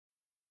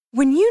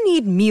When you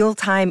need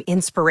mealtime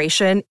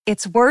inspiration,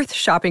 it's worth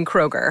shopping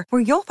Kroger,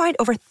 where you'll find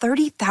over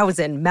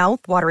 30,000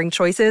 mouth-watering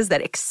choices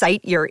that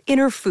excite your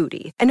inner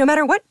foodie. And no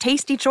matter what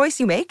tasty choice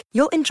you make,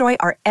 you'll enjoy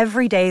our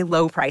everyday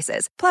low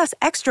prices, plus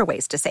extra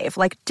ways to save,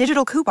 like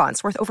digital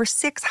coupons worth over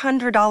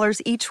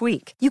 $600 each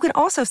week. You can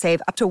also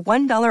save up to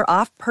 $1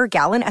 off per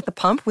gallon at the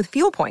pump with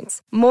fuel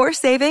points. More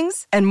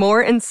savings and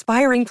more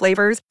inspiring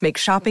flavors make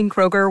shopping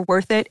Kroger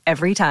worth it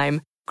every time.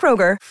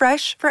 Kroger,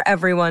 fresh for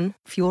everyone.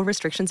 Fuel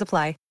restrictions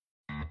apply.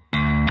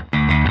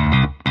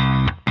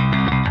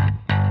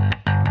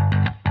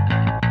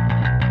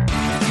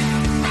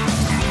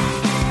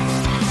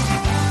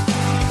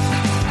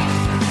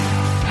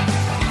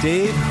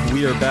 Dave,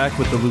 we are back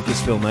with the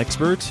Lucasfilm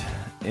expert,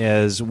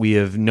 as we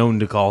have known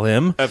to call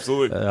him.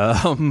 Absolutely.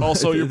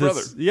 Also your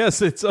brother.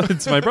 Yes, it's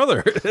my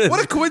brother.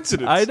 What a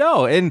coincidence. I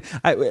know. And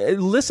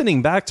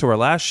listening back to our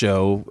last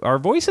show, our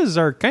voices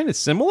are kind of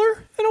similar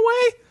in a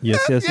way.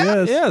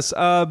 Yes.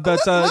 But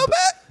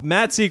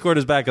Matt Secord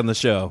is back on the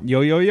show.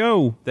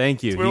 Yo.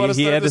 Thank you. We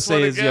He had to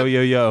say his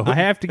yo. I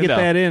have to get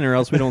that in or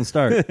else we don't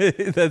start.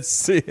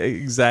 That's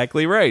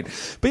exactly right.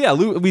 But yeah,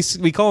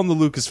 we call him the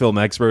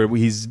Lucasfilm expert.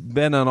 He's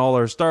been on all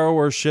our Star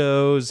Wars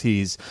shows.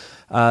 He's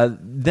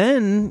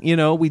then,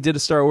 we did a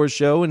Star Wars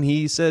show, and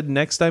he said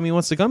next time he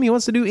wants to come, he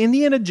wants to do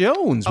Indiana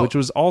Jones, which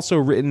was also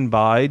written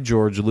by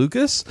George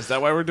Lucas. Is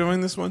that why we're doing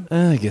this one?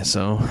 I guess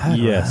so.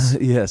 Yes.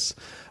 Yes.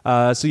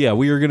 So yeah,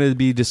 we are going to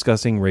be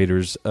discussing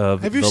Raiders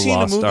of the Lost Ark. Have you seen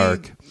a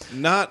movie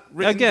not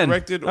written,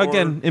 directed, or...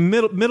 Again, in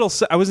middle.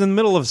 I was in the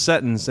middle of a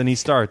sentence, and he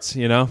starts. But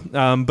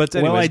anyways,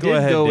 well, I go did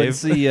ahead, go Dave. and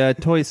see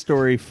Toy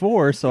Story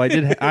 4, so I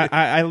did.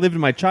 I lived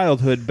my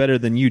childhood better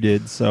than you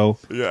did. So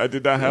Yeah, I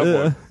did not have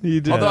one.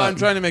 You did Although not. I'm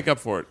trying to make up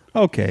for it.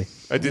 okay,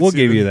 I did. we'll see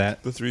give the, you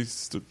that. The three.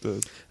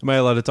 Am I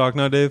allowed to talk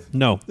now, Dave?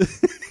 No,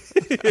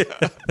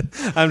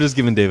 I'm just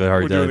giving Dave a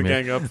hard We're time. doing a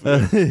here.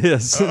 gang up.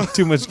 Yes,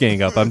 too much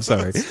gang up. I'm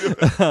sorry.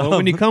 well,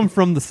 when you come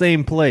from the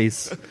same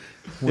place,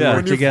 we Yeah. work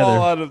When you together.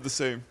 fall out of the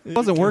same. I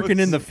wasn't working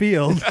in the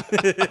field.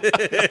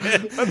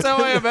 That's how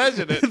I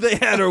imagine it. They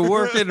had her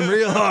working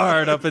real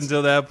hard up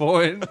until that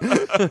point.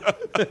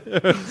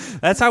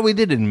 That's how we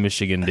did it in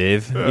Michigan,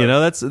 Dave.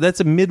 That's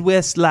a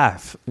Midwest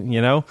life.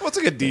 Well, it's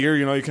like a deer.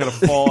 You kind of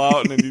fall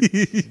out and then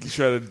you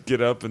try to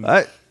get up and.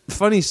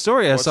 Funny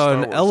story. I Watch saw Star an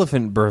Wars.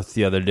 elephant birth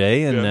the other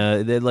day, and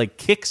Yeah. it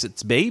kicks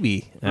its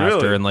baby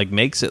after, Really? and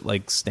makes it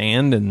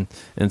stand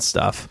and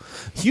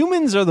stuff.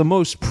 Humans are the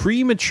most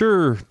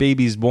premature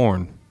babies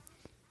born.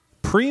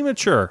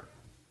 Premature,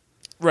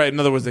 Right. In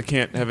other words, they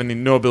can't have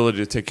no ability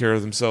to take care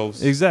of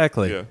themselves.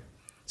 exactly. Yeah.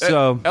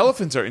 So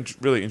Elephants are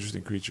really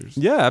interesting creatures.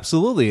 yeah,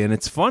 absolutely, and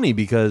it's funny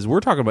because we're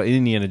talking about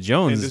Indiana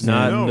Jones, And there's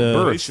not no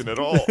birth. relation at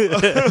all.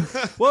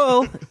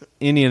 Well,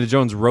 Indiana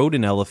Jones rode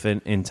an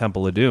elephant in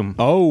Temple of Doom.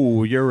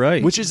 Oh, you're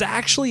right. Which is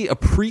actually a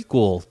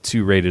prequel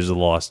to Raiders of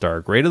the Lost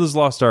Ark. Raiders of the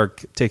Lost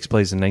Ark takes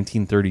place in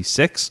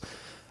 1936.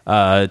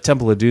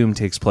 Temple of Doom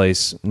takes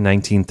place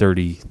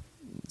 1930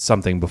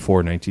 something before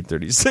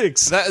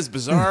 1936. That is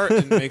bizarre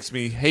and makes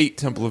me hate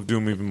Temple of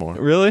Doom even more.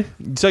 Really?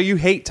 So you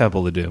hate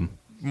Temple of Doom?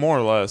 More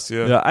or less,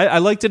 yeah. Yeah, I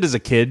liked it as a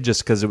kid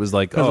just because it was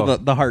because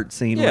of the heart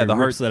scene where the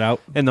he rips heart it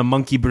out. and the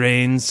monkey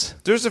brains.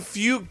 There's a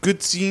few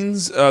good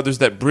scenes. There's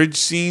that bridge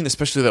scene,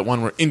 especially that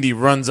one where Indy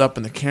runs up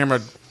and the camera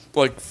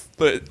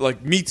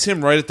meets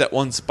him right at that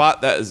one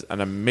spot. That is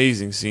an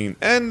amazing scene.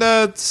 And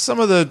some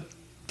of the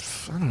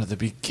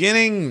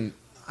beginning.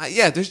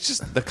 There's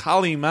just the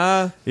Kali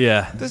Ma.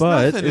 Yeah, There's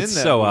But nothing in it's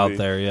that so movie. out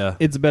there. Yeah,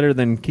 It's better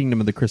than Kingdom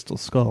of the Crystal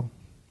Skull.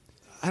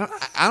 I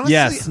honestly,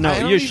 Yes, no, I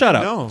don't you even shut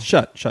up. know.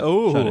 Shut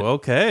Oh, it.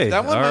 okay.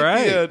 That one All might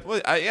right.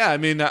 be I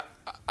mean,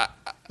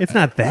 It's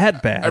not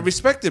that bad. I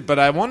respect it, but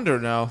I wonder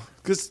now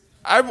because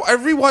I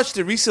rewatched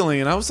it recently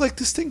and I was like,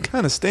 this thing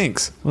kind of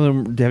stinks.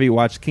 Well, have you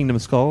watched Kingdom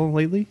Skull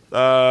lately?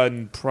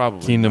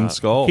 Probably Kingdom not.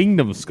 Skull.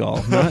 Kingdom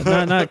Skull,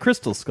 not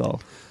Crystal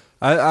Skull.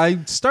 I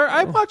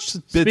watched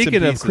bits and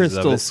Speaking of pieces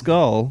Crystal it.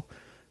 Skull,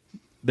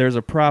 there's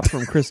a prop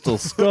from Crystal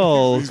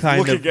Skull, He's kind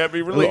looking of at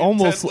me really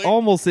almost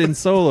intently. in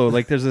Solo.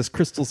 Like there's this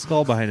crystal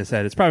skull behind his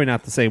head. It's probably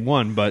not the same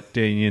one, but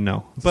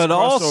But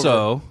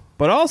also,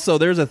 But also,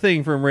 there's a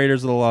thing from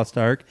Raiders of the Lost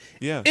Ark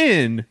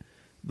in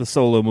the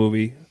Solo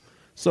movie.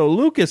 So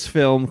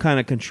Lucasfilm kind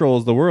of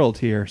controls the world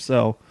here.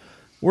 So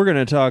we're going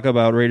to talk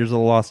about Raiders of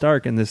the Lost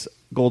Ark and this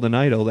golden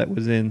idol that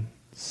was in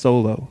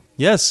Solo.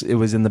 yes, it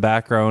was in the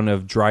background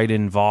of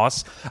Dryden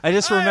Voss. I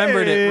just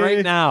remembered it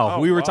right now. Oh,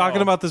 we were wow.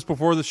 talking about this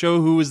before the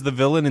show. Who was the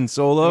villain in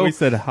Solo? We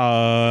said,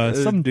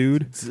 some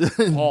dude.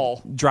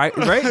 Paul. Right?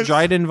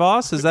 Dryden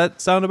Voss? Does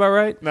that sound about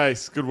right?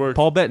 Nice, good work.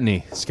 Paul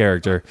Bettany's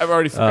character. I've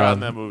already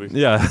forgotten that movie.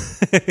 Yeah.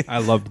 I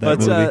loved that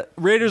But movie.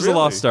 Raiders of the Really?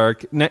 Lost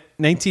Ark,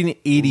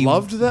 1980.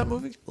 Loved that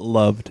movie.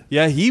 Loved.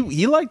 Yeah, he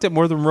liked it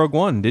more than Rogue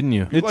One, didn't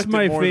you? It's liked it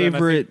my more than, I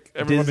favorite think,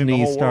 everyone in the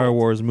Disney whole Star world.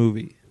 Wars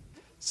movie.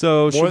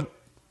 So, What?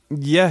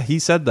 yeah, he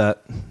said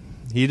that.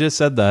 He just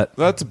said that.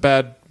 That's a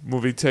bad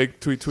movie.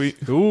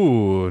 Tweet.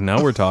 Ooh,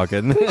 now we're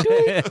talking.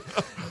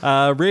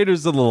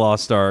 Raiders of the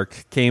Lost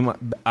Ark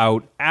came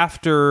out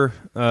after,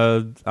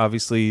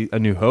 obviously, A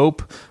New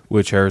Hope,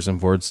 which Harrison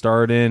Ford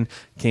starred in.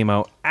 Came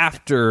out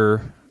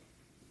after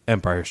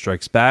Empire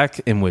Strikes Back,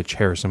 in which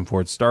Harrison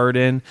Ford starred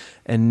in.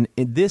 And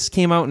this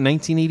came out in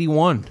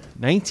 1981.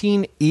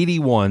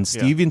 1981,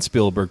 Steven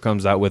Spielberg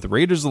comes out with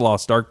Raiders of the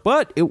Lost Ark,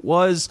 but it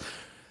was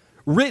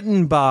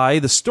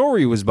the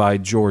story was by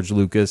George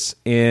Lucas,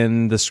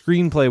 and the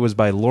screenplay was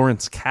by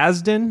Lawrence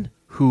Kasdan,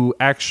 who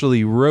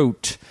actually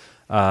wrote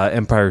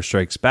Empire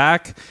Strikes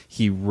Back.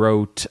 He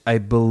wrote, I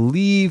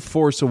believe,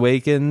 Force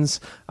Awakens.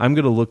 I'm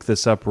going to look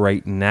this up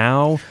right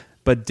now.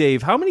 But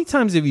Dave, how many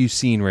times have you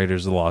seen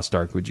Raiders of the Lost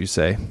Ark, would you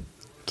say?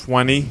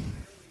 20.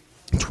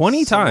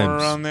 20 somewhere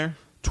times. around there.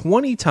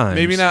 20 times.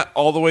 Maybe not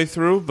all the way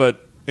through,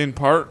 but in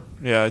part,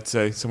 yeah, I'd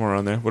say somewhere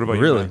around there. What about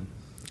you? Really?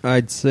 Matt?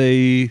 I'd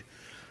say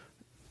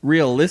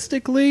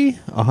realistically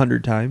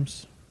 100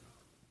 times.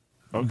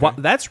 Okay. Wow,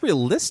 that's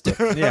realistic.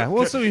 Yeah,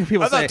 well, so many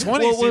people I say. thought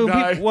 20 seemed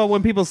high.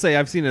 When people say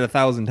I've seen it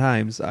 1,000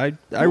 times, I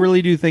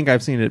really do think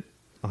I've seen it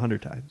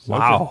 100 times.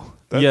 Wow.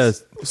 That's-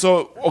 Yes.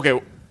 So,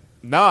 okay,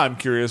 now I'm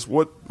curious.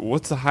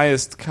 What's the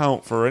highest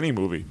count for any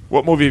movie?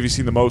 What movie have you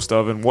seen the most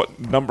of, and what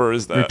number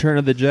is that? Return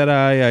of the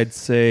Jedi, I'd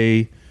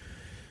say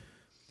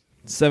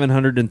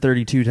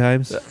 732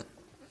 times.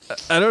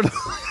 I don't know.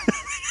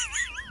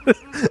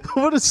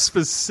 What a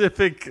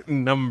specific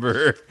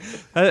number.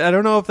 I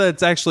don't know if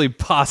that's actually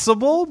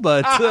possible,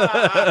 but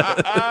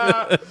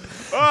that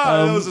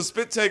was a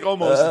spit take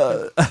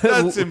almost.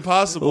 That's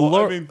impossible.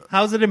 I mean,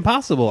 How's it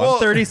impossible? Well- I'm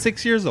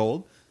 36 years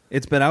old.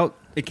 It's been out.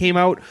 It came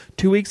out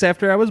 2 weeks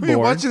after I was are you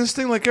born. watching this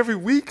thing like every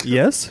week?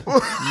 Yes.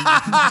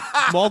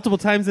 Multiple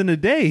times in a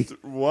day.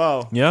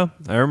 Wow. yeah,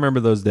 I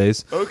remember those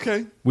days.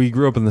 Okay. We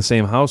grew up in the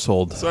same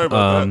household. Sorry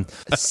about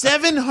that.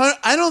 700.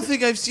 I don't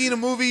think I've seen a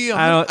movie.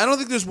 I don't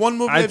think there's one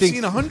movie I I've think-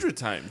 seen 100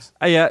 times.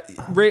 I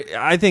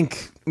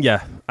think,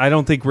 I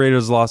don't think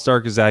Raiders of the Lost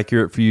Ark is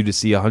accurate for you to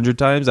see 100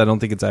 times. I don't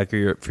think it's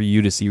accurate for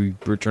you to see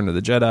Return of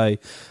the Jedi.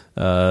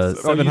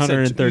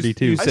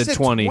 732. You I said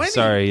 20.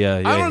 Sorry,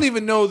 yeah. I don't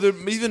even know I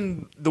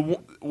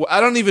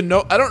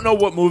don't know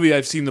what movie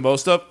I've seen the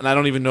most of, and I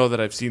don't even know that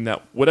I've seen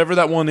that. Whatever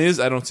that one is,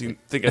 I don't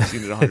think I've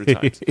seen it 100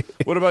 times.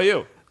 What about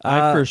you?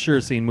 I've for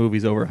sure seen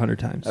movies over 100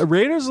 times.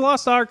 Raiders of the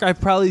Lost Ark, I've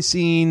probably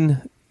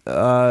seen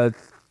 10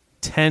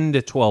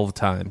 to 12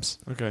 times,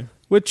 Okay.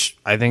 which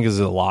I think is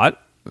a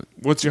lot.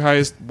 What's your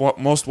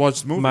most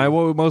watched movie? My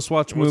most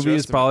watched What's movie your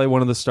is estimate? probably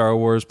one of the Star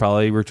Wars,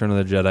 probably Return of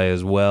the Jedi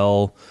as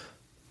well.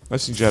 I've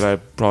seen Jedi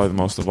probably the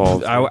most of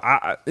all.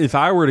 If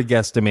I were to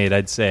guesstimate,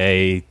 I'd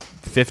say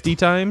 50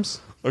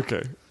 times.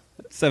 Okay.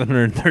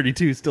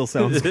 732 still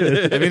sounds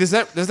good. I mean, does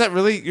that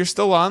really? You're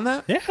still on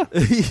that? Yeah.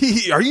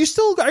 Are you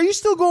still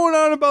going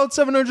on about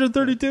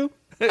 732?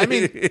 I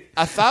mean,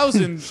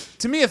 1,000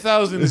 to me,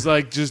 1,000 is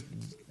like just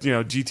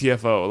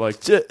GTFO. Like,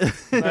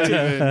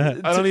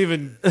 I don't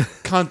even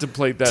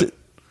contemplate that.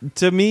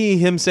 To me,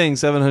 him saying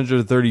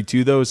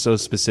 732 though is so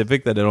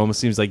specific that it almost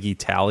seems like he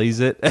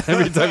tallies it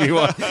every time he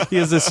watches. He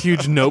has this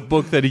huge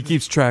notebook that he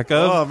keeps track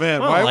of. Oh,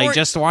 man. Well, Why I weren't-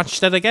 just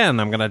watched it again.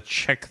 I'm gonna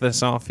check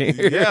this off here.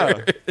 Yeah.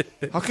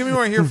 How come you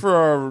weren't here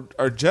for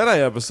our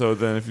Jedi episode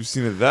then? If you've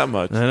seen it that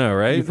much, I know,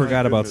 right? You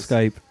forgot about goodness.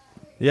 Skype.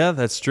 Yeah,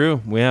 that's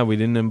true. Yeah, we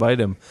didn't invite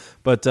him.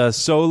 But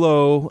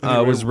Solo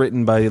was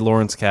written by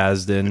Lawrence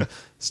Kasdan.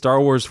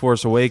 Star Wars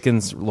Force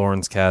Awakens,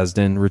 Lawrence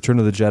Kasdan. Return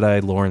of the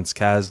Jedi, Lawrence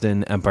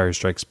Kasdan. Empire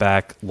Strikes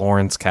Back,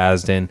 Lawrence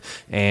Kasdan.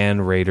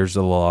 And Raiders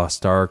of the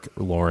Lost Ark,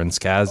 Lawrence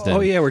Kasdan. Oh,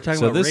 yeah, we're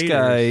talking about this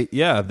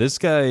Raiders. this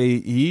guy,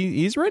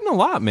 he's written a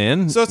lot,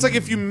 man. So it's like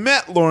if you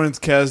met Lawrence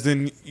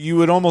Kasdan, you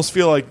would almost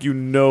feel like you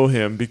know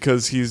him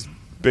because he's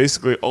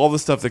basically all the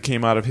stuff that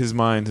came out of his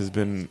mind has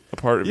been a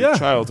part of your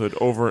childhood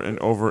over and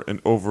over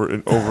and over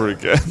and over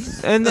again.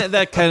 And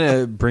that kind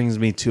of brings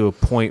me to a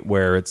point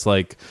where it's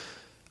like,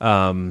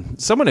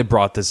 someone had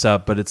brought this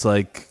up, but it's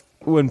like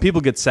when people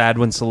get sad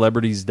when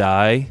celebrities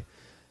die,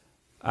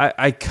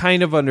 I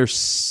kind of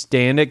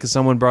understand it because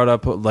someone brought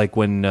up like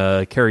when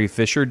Carrie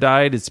Fisher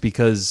died, it's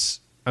because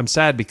I'm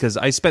sad because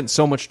I spent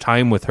so much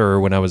time with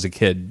her when I was a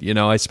kid.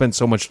 I spent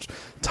so much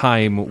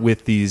time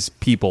with these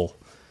people.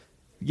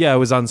 Yeah, I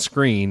was on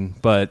screen,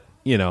 but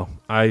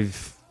I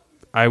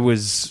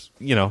was,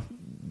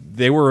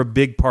 they were a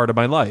big part of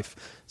my life.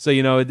 So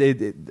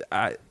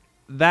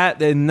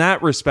that in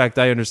that respect,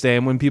 I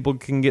understand when people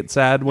can get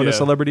sad when a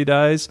celebrity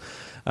dies,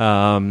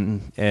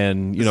 and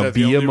that the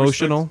be only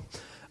emotional.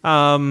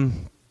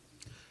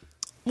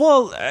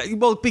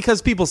 Well,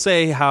 because people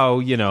say how oh,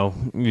 you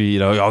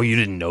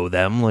didn't know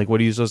them. Like,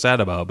 what are you so sad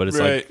about? But it's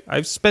Right. like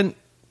I've spent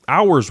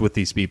hours with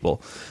these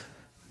people.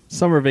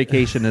 Summer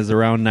vacation is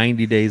around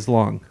 90 days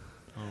long.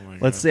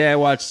 Let's say I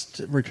watched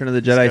Return of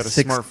the Jedi Got a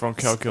smartphone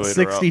calculator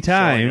 60 out showing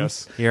times.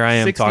 us. Here I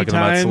am 60 talking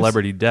about times.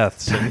 celebrity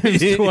deaths.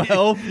 Times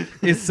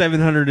 12 is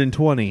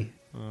 720.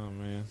 Oh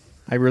man.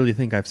 I really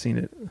think I've seen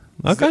it.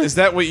 Okay. Is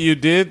that what you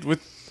did with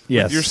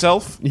Yes.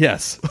 yourself?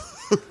 Yes.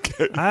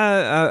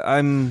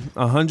 I'm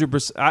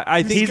 100%.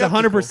 I think He's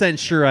 100%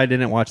 sure I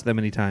didn't watch that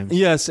many times.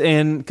 yes,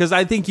 and because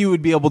I think you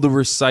would be able to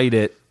recite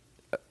it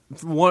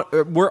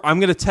I'm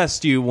going to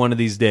test you one of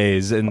these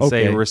days and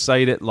say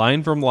recite it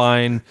line from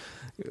line,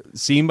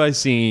 scene by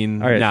scene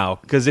now.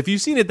 Because if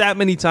you've seen it that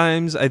many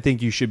times, I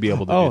think you should be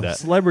able to do that.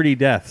 Celebrity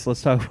deaths.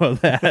 Let's talk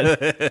about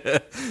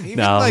that.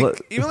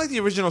 even like the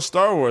original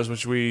Star Wars,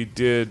 which we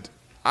did,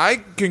 I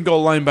can go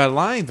line by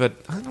line, but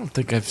I don't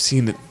think I've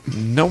seen it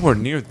nowhere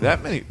near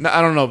that many. No,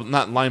 I don't know,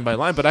 not line by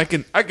line, but I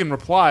can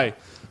reply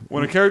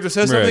when a character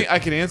says something. I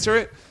can answer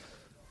it,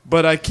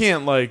 but I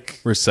can't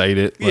recite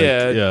it.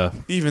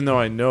 Even though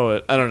I know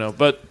it, I don't know.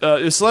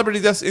 But celebrity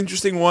death's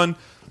interesting one.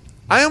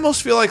 I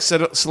almost feel like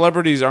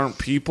celebrities aren't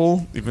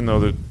people, even though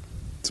they're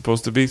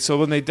supposed to be. So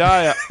when they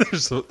die, they're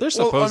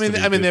supposed to be.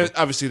 I mean,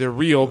 they're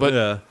real,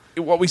 but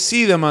what we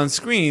see them on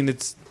screen,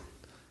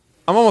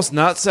 I'm almost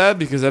not sad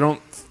because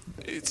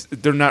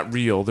they're not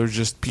real. They're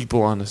just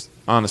people on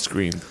a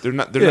screen. They're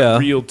not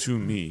real to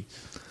me.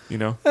 You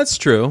know, that's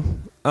true.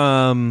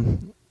 I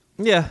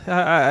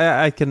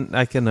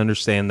can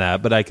understand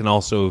that, but I can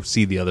also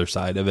see the other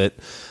side of it.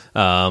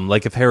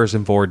 Like if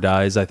Harrison Ford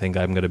dies, I think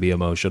I'm going to be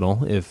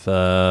emotional. If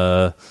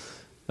because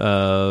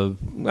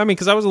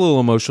I was a little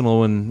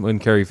emotional when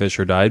Carrie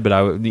Fisher died, but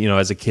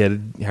as a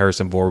kid,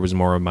 Harrison Ford was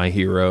more of my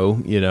hero,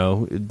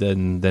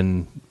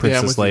 than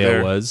Princess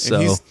Leia was. So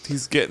and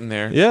he's getting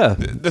there. Yeah.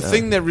 The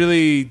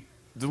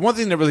one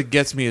thing that really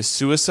gets me is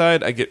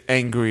suicide. I get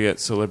angry at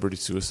celebrity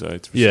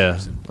suicides.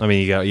 I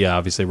mean, you got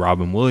obviously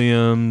Robin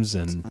Williams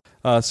and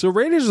so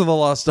Raiders of the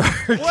Lost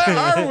Ark. Where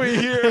are we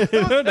here?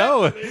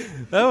 No,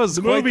 that was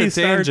the quite movie the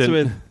tangent. starts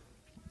with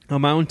a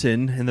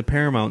mountain and the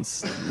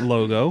Paramount's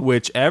logo,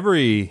 which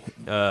every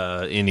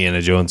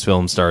Indiana Jones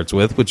film starts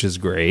with, which is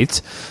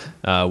great.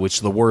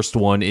 Which the worst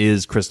one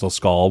is Crystal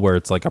Skull, where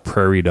it's like a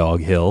prairie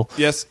dog hill.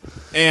 Yes,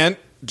 and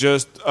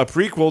just a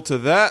prequel to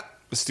that.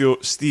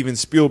 Steven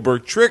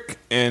Spielberg trick,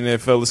 and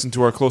if I listen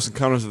to our Close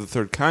Encounters of the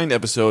Third Kind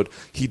episode,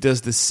 he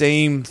does the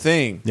same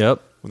thing.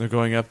 Yep. When they're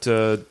going up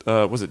to,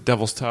 was it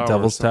Devil's Tower?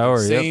 Devil's Tower,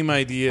 Same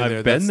idea there.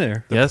 I've been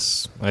there.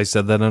 Yes, I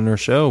said that on our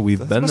show. We've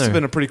been there. That must have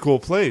been a pretty cool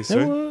place,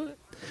 right?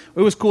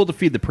 It was cool to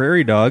feed the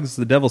prairie dogs.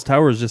 The Devil's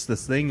Tower is just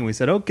this thing, and we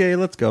said, okay,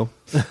 let's go.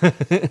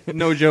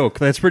 No joke.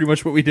 That's pretty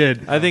much what we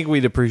did. I think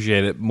we'd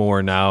appreciate it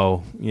more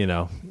now,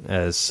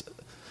 as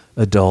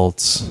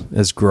adults,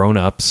 as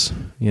grown-ups.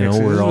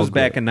 We're all was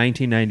back in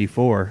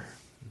 1994.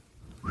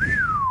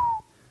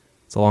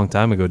 It's a long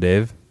time ago,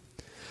 Dave.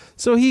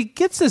 So he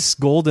gets this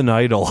golden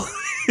idol.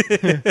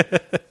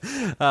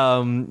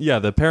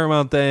 The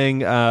Paramount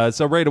thing.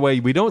 So right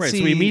away we don't see.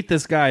 So we meet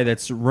this guy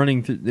that's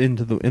running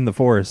in the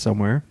forest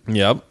somewhere.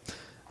 Yep.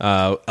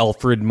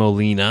 Alfred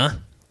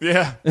Molina.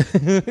 Yeah,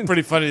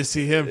 pretty funny to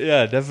see him.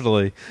 Yeah,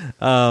 definitely.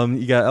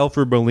 You got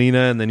Alfred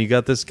Molina, and then you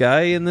got this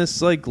guy in this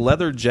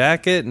leather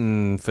jacket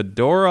and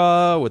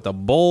fedora with a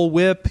bull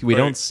whip. We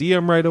don't see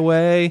him right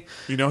away.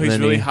 He's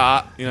really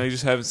hot. You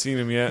just haven't seen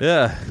him yet.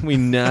 Yeah, we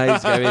know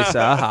he's gonna be so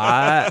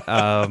hot.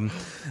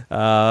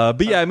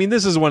 But yeah, I mean,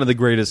 this is one of the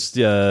greatest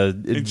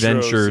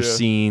adventure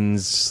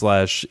scenes /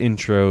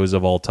 intros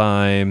of all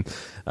time.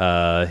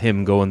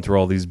 Him going through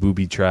all these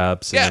booby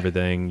traps and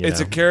everything. It's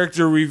a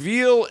character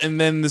reveal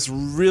and then this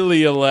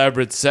really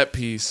elaborate set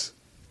piece.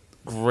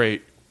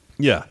 Great.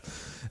 Yeah,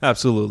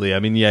 absolutely. I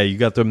mean, you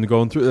got them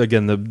going through,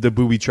 again, the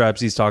booby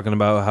traps. He's talking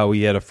about how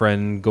he had a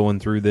friend going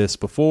through this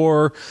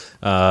before.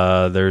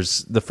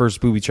 There's the first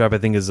booby trap, I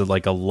think, is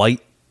like a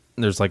light.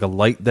 There's like a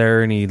light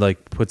there, and he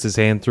puts his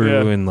hand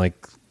through and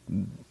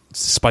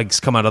spikes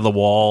come out of the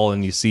wall,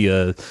 and you see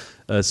a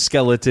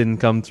skeleton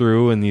come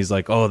through, and he's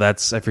like, oh,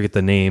 that's, I forget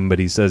the name, but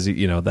he says,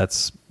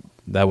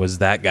 that was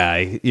that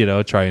guy,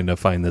 trying to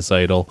find this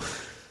idol.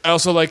 I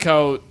also like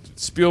how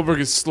Spielberg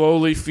is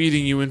slowly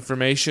feeding you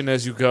information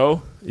as you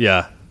go.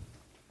 Yeah.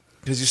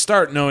 Because you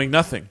start knowing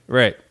nothing.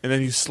 Right. And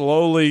then you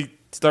slowly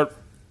start,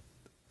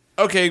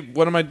 okay,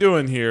 what am I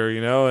doing here,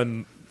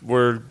 and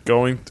we're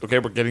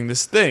getting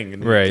this thing.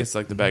 And it's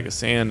like the bag of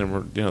sand, and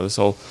we're, this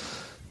whole,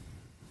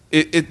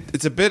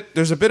 there's a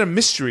bit of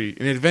mystery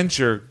and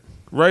adventure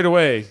right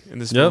away in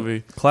this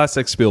movie.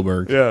 Classic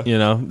Spielberg. Yeah.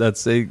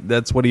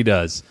 That's what he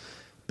does.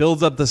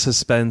 Builds up the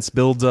suspense,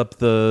 builds up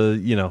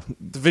the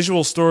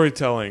visual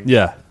storytelling.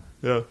 Yeah.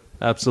 Yeah.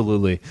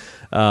 Absolutely.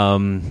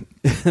 The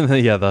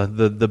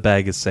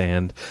bag of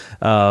sand.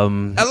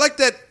 I like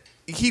that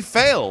he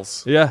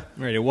fails. Yeah.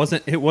 Right. It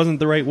wasn't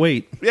the right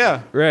weight.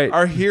 Yeah. Right.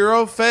 Our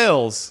hero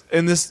fails.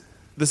 And this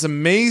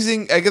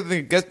amazing, I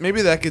guess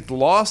maybe that gets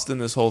lost in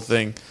this whole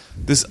thing.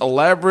 This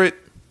elaborate,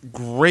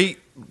 great,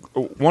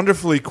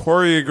 wonderfully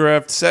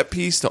choreographed set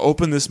piece to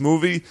open this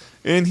movie,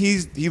 and he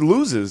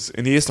loses,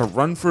 and he has to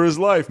run for his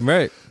life.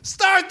 Right.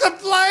 Start the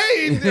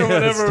plane!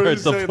 Whatever.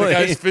 The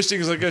guy's fishing.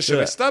 He's like, should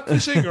I stop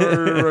fishing,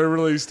 or I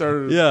really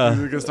started? Yeah.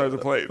 Going to start the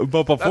plane.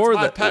 But before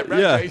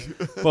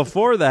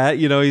before that,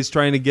 he's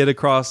trying to get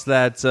across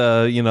that,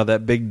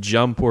 that big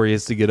jump where he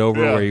has to get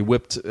over, where he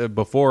whipped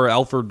before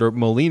Alfred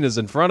Molina's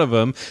in front of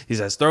him. He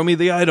says, "Throw me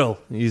the idol."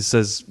 He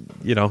says,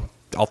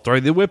 I'll throw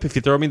you the whip if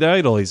you throw me the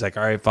idol. He's like,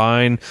 all right,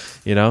 fine,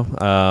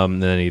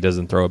 and then he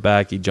doesn't throw it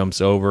back. He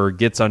jumps over,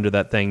 gets under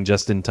that thing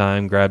just in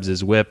time, grabs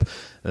his whip,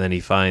 and then he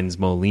finds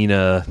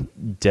Molina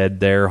dead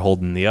there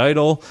holding the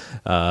idol.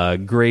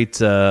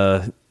 Great.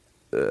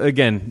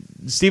 Again,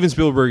 Steven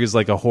Spielberg is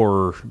like a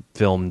horror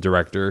film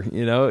director,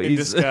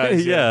 He's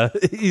disguise, yeah.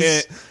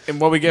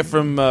 And what we get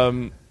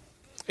from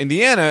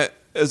Indiana,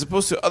 as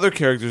opposed to other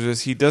characters,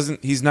 is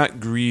he's not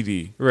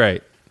greedy.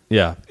 Right.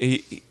 Yeah.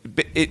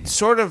 It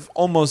sort of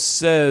almost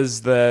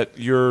says that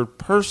your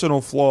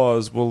personal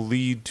flaws will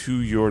lead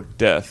to your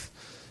death,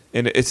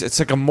 and it's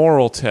like a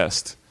moral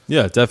test.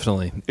 Yeah,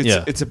 definitely.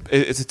 It's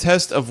a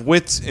test of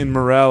wits and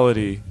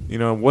morality.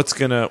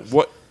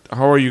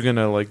 How are you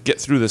gonna like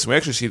get through this? We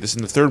actually see this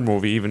in the third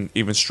movie,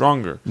 even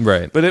stronger.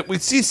 Right. But we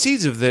see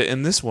seeds of that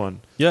in this one.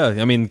 Yeah,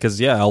 I mean,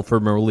 because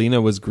Alfred Molina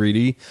was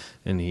greedy,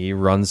 and he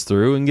runs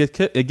through and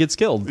gets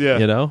killed.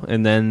 Yeah.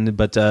 And then,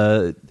 but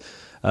the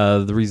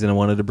reason I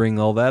wanted to bring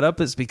all that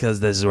up is because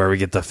this is where we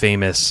get the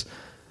famous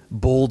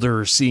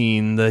boulder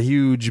scene, the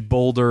huge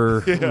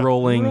boulder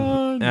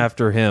rolling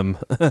after him.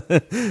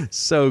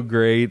 So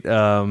great.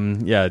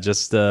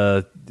 It's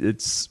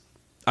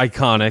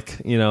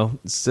iconic,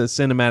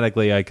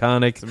 cinematically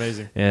iconic. It's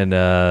amazing. And,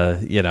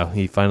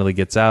 he finally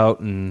gets out,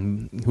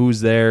 and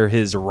who's there?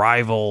 His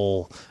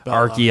rival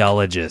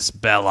archaeologist,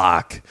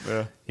 Belloc.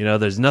 Yeah.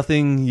 There's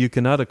nothing you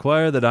cannot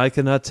acquire that I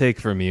cannot take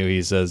from you,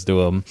 he says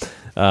to him.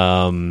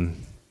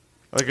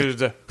 Like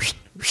it's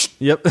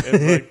Yep.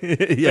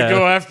 They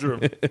go after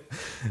him.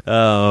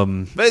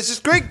 But it's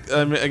just great.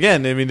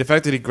 The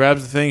fact that he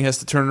grabs the thing, has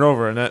to turn it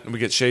over, and we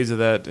get shades of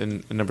that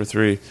in number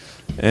 3.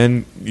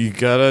 And you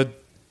gotta,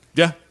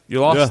 you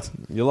lost.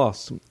 Yeah, you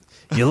lost.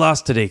 You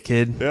lost today,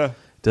 kid. Yeah.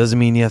 Doesn't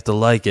mean you have to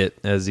like it,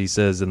 as he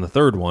says in the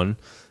third one.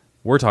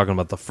 We're talking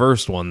about the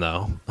first one,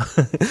 though.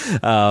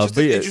 Just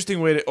an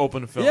interesting way to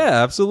open a film.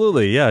 Yeah,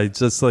 absolutely. Yeah, it's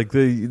just like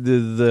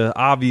the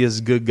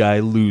obvious good guy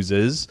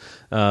loses,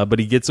 but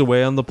he gets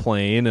away on the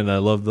plane, and I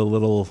love the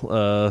little.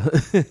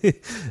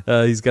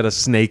 He's got a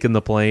snake in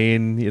the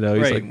plane. He's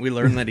like, we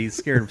learn that he's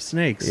scared of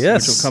snakes,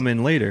 yes, which will come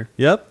in later.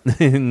 Yep,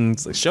 and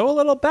it's like, show a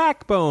little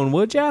backbone,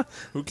 would ya?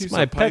 Who keeps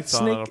my a pet python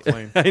snake on a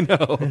plane? I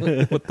know.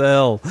 What the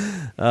hell?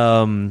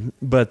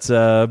 But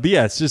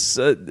yeah, it's just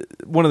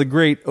one of the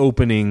great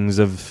openings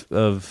of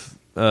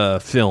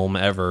film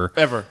ever.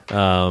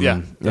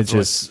 It's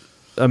just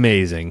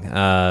amazing.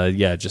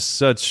 Just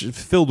such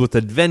filled with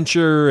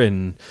adventure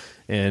and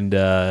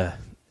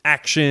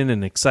action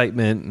and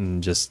excitement,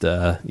 and just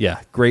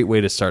great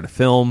way to start a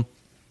film.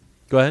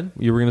 Go ahead.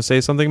 You were going to say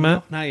something,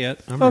 Matt? No, not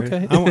yet. I'm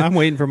okay. ready. I'm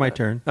waiting for my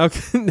turn.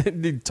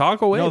 Okay,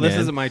 talk away. No, this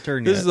man. isn't my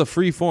turn This yet. is a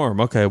free form.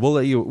 Okay, we'll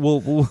let you.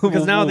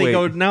 Because now we'll they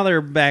wait. Now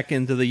they're back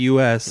into the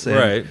U.S.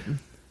 And,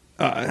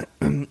 Right.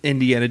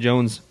 Indiana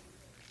Jones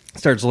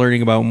starts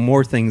learning about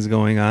more things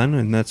going on,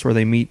 and that's where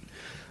they meet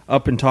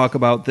up and talk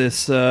about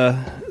this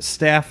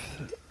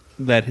staff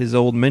that his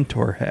old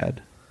mentor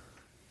had.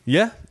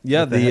 Yeah,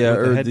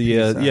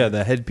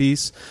 the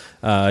headpiece.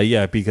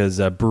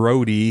 Because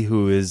Brody,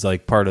 who is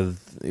like part of.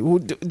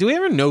 Do we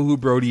ever know who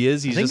Brody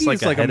is? He's just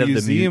like a head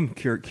museum of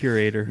the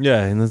curator.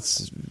 Yeah,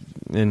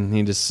 and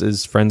he just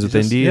is friends with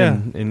Indy,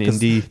 and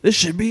Indy. This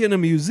should be in a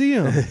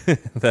museum.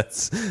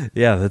 That's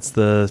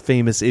the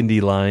famous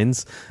Indy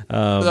lines.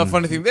 The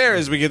funny thing there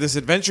is we get this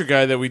adventure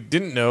guy that we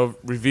didn't know,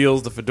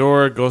 reveals the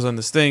fedora, goes on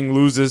this thing,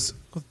 loses.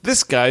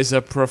 This guy's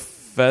a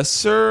professor.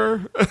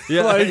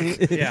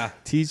 Yeah,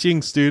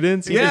 teaching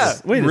students.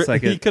 Wait a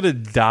second. He could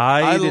have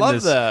died. I in love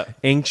this that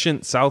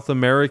ancient South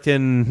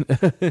American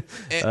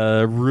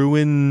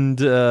ruined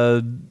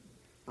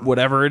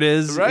whatever it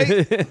is.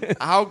 Right?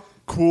 How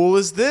cool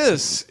is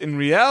this in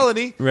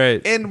reality?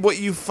 Right. And what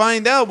you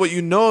find out, what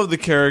you know of the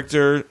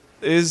character,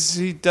 is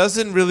he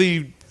doesn't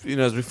really,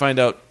 as we find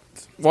out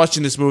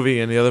watching this movie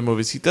and the other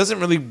movies, he doesn't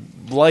really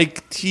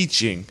like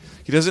teaching.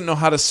 He doesn't know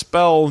how to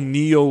spell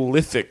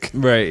Neolithic.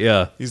 Right,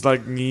 yeah. He's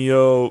like,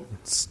 Neo,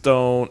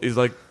 stone. He's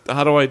like,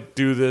 how do I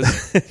do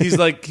this? He's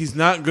like, he's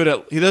not good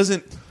at, he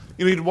doesn't,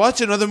 you'd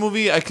watch another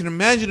movie, I can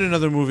imagine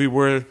another movie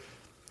where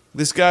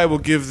this guy will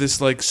give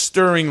this like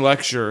stirring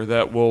lecture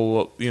that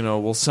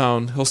he'll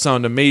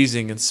sound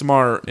amazing and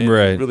smart and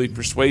really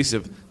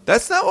persuasive.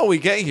 That's not what we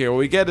get here. What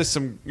we get is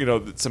some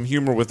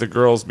humor with the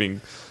girls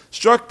being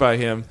struck by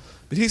him.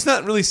 But he's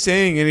not really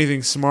saying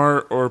anything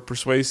smart or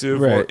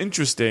persuasive or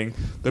interesting.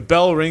 The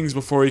bell rings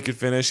before he could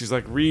finish. He's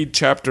like, read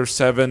chapter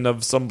 7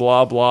 of some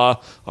blah, blah.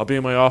 I'll be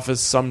in my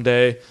office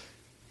someday.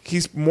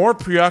 He's more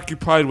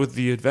preoccupied with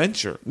the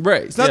adventure.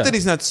 Right. It's not that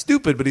he's not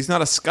stupid, but he's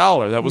not a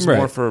scholar. That was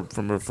more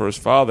for his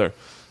father.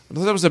 I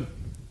thought that was an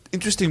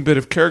interesting bit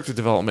of character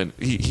development.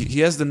 He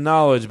has the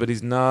knowledge, but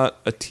he's not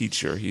a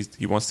teacher.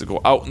 He wants to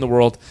go out in the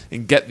world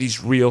and get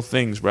these real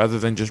things rather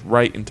than just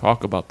write and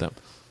talk about them.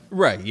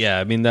 Right. Yeah.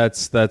 I mean,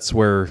 that's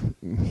where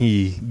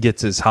he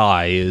gets his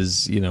high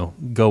is,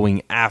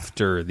 going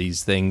after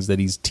these things that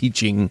he's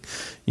teaching,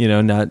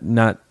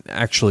 not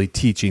actually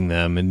teaching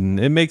them. And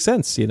it makes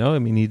sense. I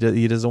mean,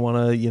 he doesn't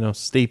want to,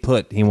 stay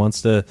put. He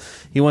wants to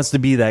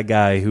be that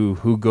guy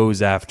who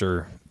goes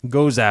after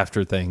goes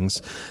after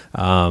things.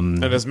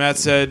 And as Matt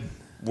said,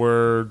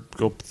 we're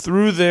go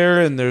through there,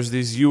 and there's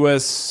these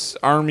U.S.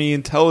 Army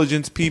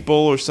intelligence people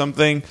or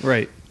something,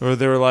 Right. Or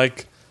they're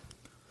like,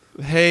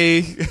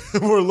 "Hey,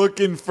 we're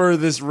looking for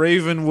this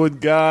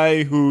Ravenwood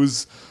guy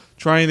who's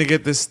trying to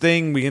get this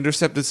thing. We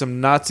intercepted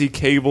some Nazi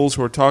cables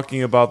who are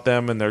talking about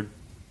them, and they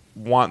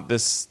want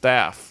this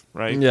staff."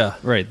 Right? Yeah.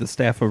 Right. The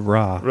Staff of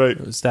Ra.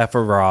 Right. Staff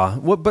of Ra.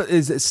 What? But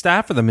is it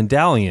staff of the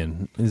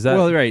medallion? Is that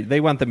Well, right. They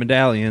want the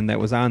medallion that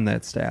was on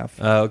that staff.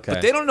 Okay.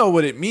 But they don't know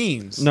what it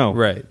means. No.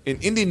 Right. And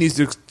Indy needs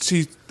to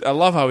see. I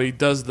love how he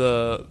does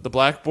the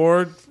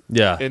blackboard.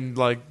 Yeah. And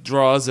like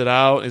draws it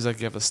out. He's like,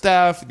 you have a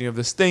staff and you have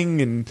this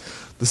thing, and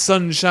the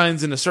sun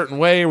shines in a certain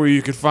way where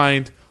you could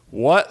find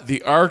what?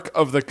 The Ark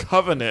of the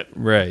Covenant.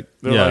 Right.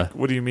 They're yeah. like,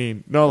 what do you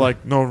mean? No,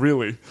 like, no,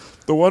 really.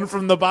 The one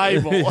from the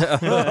Bible.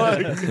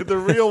 Like, the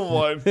real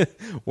one.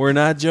 We're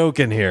not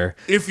joking here.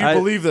 If you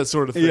believe that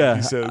sort of thing, Yeah,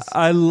 he says.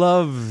 I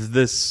love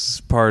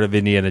this part of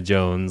Indiana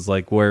Jones,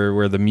 like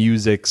where the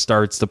music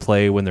starts to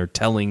play when they're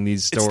telling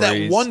these stories. It's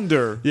that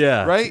wonder.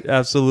 Yeah, Right?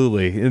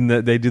 Absolutely. And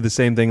they do the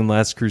same thing in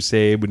Last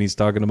Crusade when he's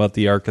talking about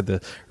the Ark of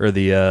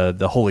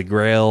the Holy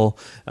Grail.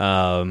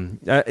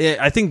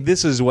 I think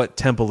this is what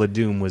Temple of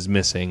Doom was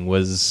missing.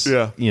 Was this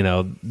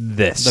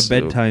The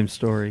bedtime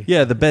story.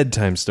 Yeah, the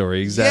bedtime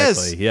story.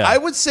 Exactly. Yes. Yeah, I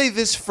would say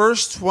this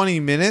first 20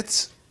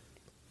 minutes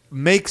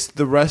makes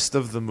the rest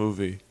of the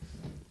movie.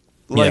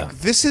 Like, Yeah.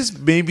 this is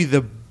maybe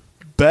the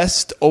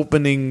best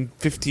opening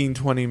 15,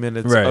 20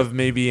 minutes Right. of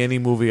maybe any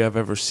movie I've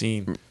ever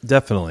seen.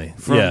 definitely.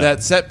 From yeah.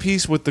 that set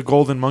piece with the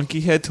golden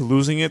monkey head to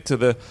losing it to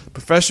the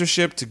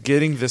professorship to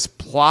getting this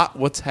plot,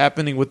 what's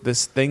happening with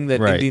this thing that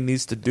Right. Indy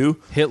needs to do.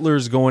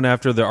 Hitler's going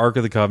after the Ark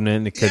of the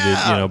Covenant. It could,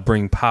 Yeah.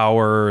 bring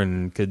power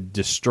and could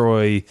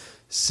destroy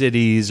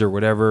cities or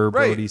whatever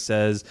Right. Brody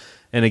says.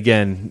 And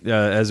again,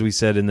 as we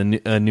said in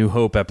the New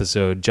Hope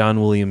episode, John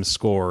Williams'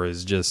 score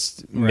is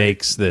just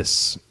makes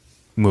this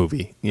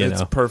movie.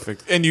 It's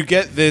perfect, and you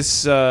get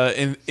this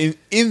in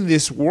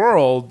this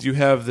world. You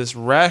have this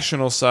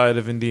rational side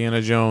of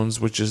Indiana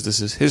Jones, which is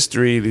this is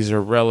history. These are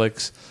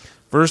relics,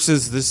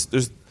 versus this.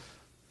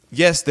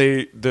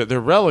 They're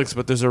relics,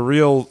 but there's a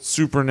real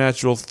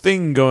supernatural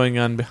thing going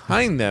on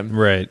behind them.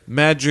 Right.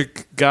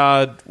 Magic,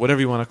 God,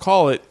 whatever you want to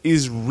call it,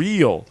 is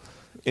real.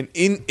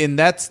 And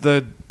that's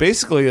the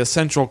basically a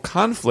central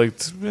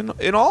conflict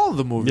in all of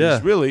the movies, Yeah.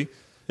 really.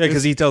 Yeah,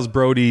 because he tells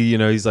Brody,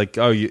 he's like,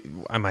 "Oh,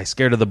 am I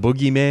scared of the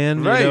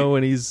boogeyman?" Right.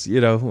 When he's,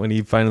 when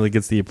he finally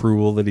gets the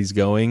approval that he's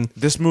going.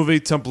 This movie,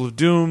 Temple of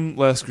Doom,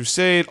 Last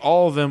Crusade,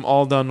 all of them,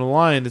 all down the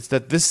line. It's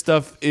that this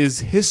stuff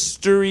is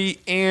history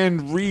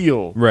and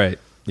real. Right.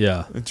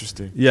 Yeah.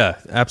 Interesting. Yeah,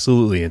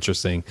 absolutely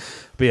interesting.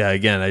 But yeah,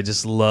 again, I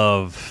just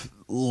love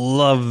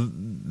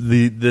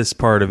this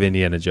part of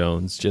Indiana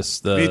Jones.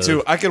 Just Me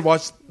too. I could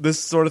watch this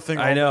sort of thing.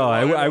 I know.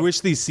 I wish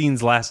these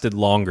scenes lasted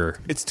longer.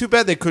 It's too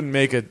bad they couldn't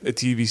make a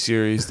TV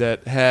series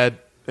that had.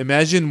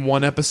 Imagine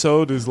one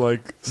episode is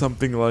like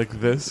something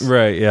like this.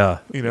 Right. Yeah.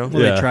 Well,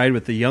 Yeah. they tried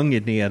with the young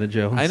Indiana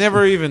Jones. I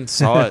never even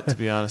saw it, to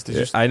be honest. Did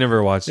you? I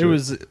never watched it. It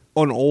was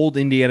an old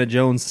Indiana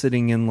Jones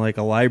sitting in like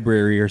a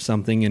library or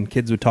something, and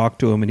kids would talk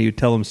to him, and he would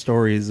tell them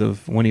stories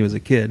of when he was a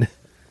kid.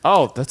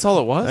 Oh, that's all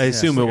it was? I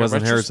assume Like it a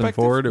wasn't Harrison retrospective?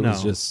 Ford. It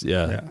was No.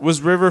 just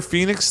Was River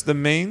Phoenix the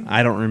main?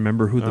 I don't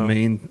remember who the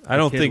main. I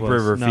don't kid think was.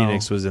 River No.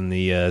 Phoenix was in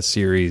the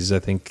series. I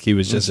think he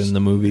was just in the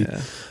movie.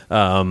 Yeah.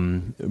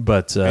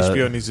 But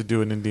HBO needs to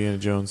do an Indiana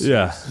Jones.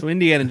 yeah, So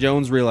Indiana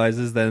Jones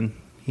realizes then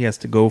he has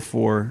to go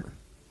for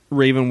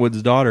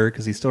Ravenwood's daughter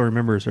because he still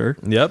remembers her.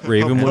 yep,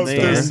 Ravenwood They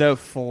Star. end up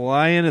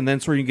flying, and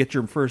that's where you get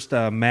your first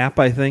map,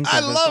 I think. I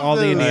of love all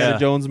the this. Indiana Yeah.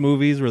 Jones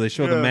movies where they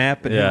show the Yeah.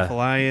 map and Yeah. him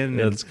flying.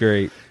 And That's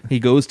great. he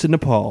goes to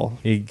Nepal.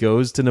 He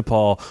goes to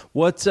Nepal.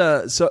 What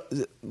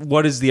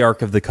is the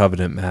Ark of the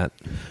Covenant, Matt?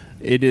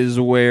 It is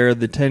where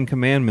the Ten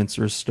Commandments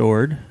are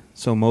stored.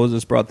 So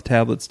Moses brought the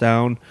tablets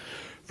down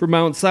from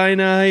Mount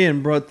Sinai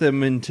and brought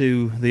them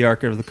into the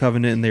Ark of the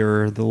Covenant, and they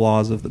were the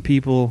laws of the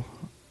people.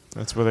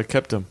 That's where they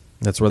kept him.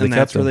 That's where And they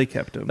that's kept where him. they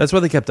kept him. That's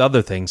where they kept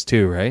other things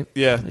too, right?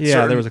 Yeah.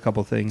 Yeah, there was a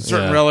couple things.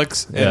 certain Yeah.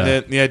 relics, and Yeah.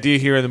 then the idea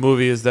here in the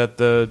movie is that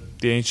the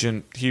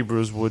ancient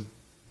Hebrews would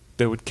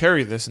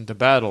carry this into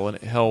battle, and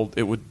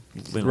it would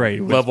Right,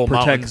 it would level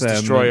protect mountains, them,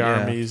 destroy yeah.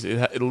 armies.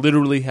 It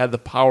literally had the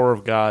power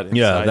of God. Inside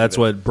Yeah, that's of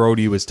it. what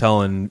Brody was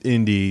telling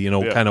Indy,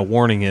 Yeah. kind of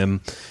warning him,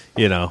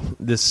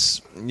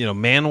 this,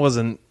 man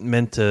wasn't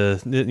meant to,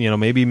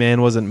 maybe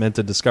man wasn't meant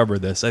to discover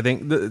this. I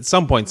think at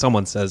some point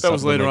someone says that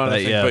was something later like on. that,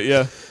 I think, but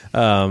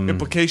yeah, Um,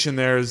 implication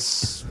there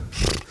is.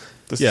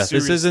 This yeah, is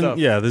this serious isn't. stuff.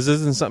 Yeah, this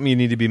isn't something you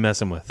need to be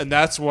messing with. And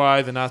that's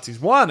why the Nazis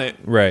want it.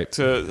 Right.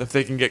 If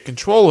they can get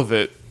control of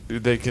it,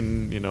 they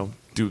can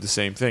do the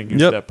same thing.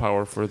 Use Yep. that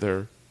power for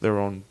their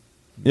own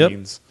Yep.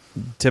 means.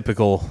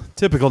 Typical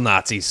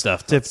Nazi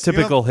stuff.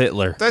 Typical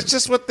Hitler. That's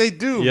just what they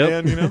do,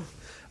 Yep. man.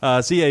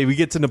 So yeah, we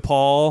get to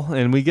Nepal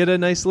and we get a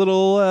nice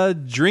little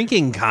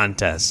drinking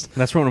contest.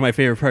 That's one of my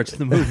favorite parts of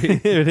the movie.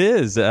 It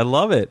is. I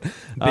love it.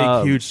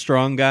 Big, huge,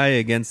 strong guy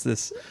against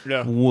this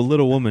Yeah.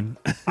 little woman.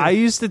 I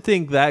used to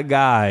think that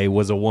guy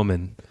was a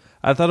woman.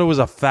 I thought it was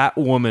a fat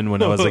woman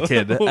when I was a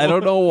kid. I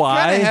don't know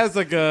why. It has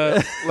like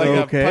a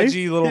a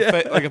pudgy little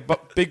like a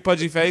big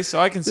pudgy face, so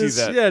I can see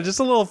that. Yeah, just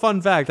a little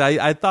fun fact.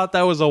 I thought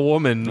that was a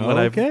woman when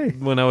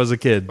I was a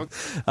kid.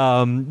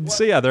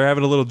 So yeah, they're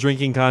having a little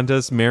drinking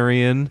contest.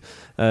 Marion,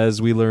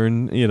 as we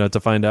learn, to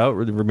find out,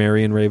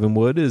 Marion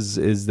Ravenwood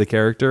is the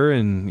character,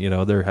 and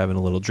they're having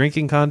a little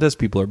drinking contest.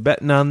 People are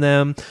betting on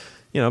them.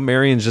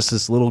 Marion's just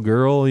this little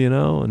girl,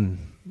 and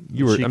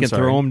she can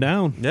throw him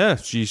down. Yeah,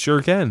 she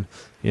sure can.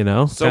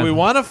 So we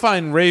want to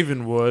find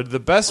Ravenwood. The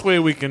best way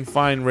we can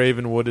find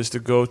Ravenwood is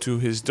to go to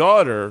his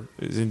daughter,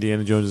 as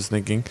Indiana Jones is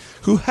thinking,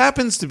 who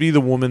happens to be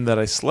the woman that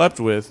I slept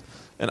with,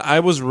 and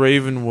I was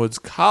Ravenwood's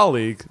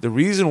colleague. The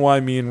reason why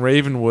me and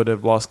Ravenwood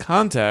have lost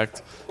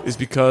contact is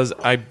because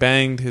I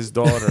banged his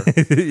daughter.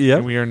 Yep.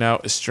 And we are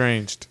now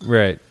estranged.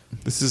 Right.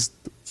 This is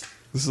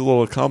a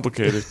little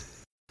complicated.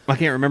 I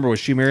can't remember.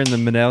 Was she wearing the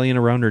medallion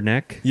around her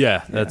neck?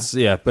 Yeah,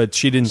 but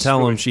she didn't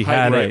tell him she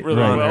had it. Really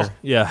well.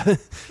 Yeah,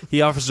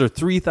 he offers her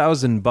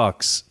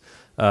 $3,000,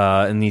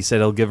 and he said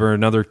he'll give her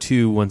another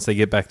 $2,000 once they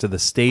get back to the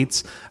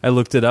States. I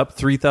looked it up.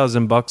 $3,000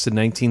 in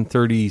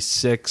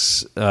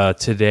 1936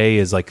 today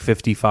is like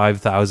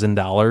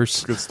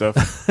 $55,000. Good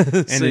stuff.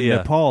 And in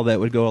Nepal,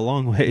 that would go a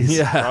long ways.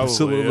 Yeah, probably,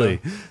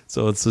 absolutely. Yeah.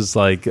 So it's just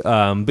like,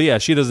 but yeah,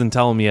 she doesn't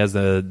tell him he has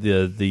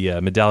the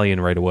medallion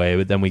right away.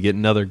 But then we get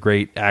another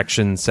great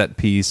action set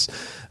piece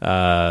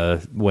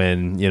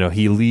when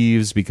he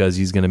leaves because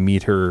he's going to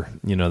meet her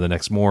the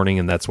next morning,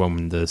 and that's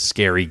when the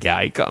scary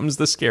guy comes,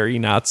 the scary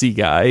Nazi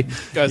guy,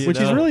 which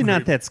is really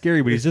not that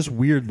scary, but he's just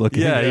weird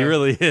looking. Yeah, he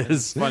really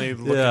is. Funny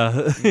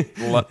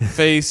looking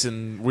face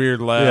and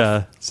weird laugh.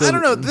 Yeah, so, I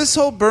don't know, this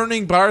whole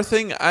burning bar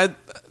thing.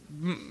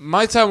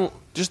 My time.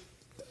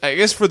 I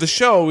guess for the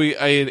show,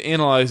 I had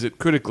analyzed it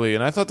critically,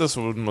 and I thought this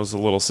one was a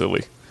little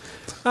silly.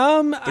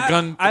 The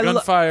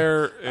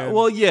gunfire.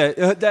 Well,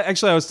 yeah.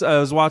 Actually, I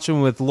was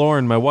watching with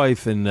Lauren, my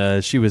wife,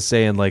 and she was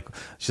saying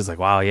she's like,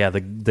 "Wow, yeah,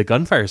 the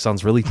gunfire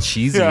sounds really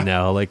cheesy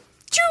now." Like,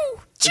 choo,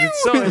 choo.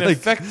 It's so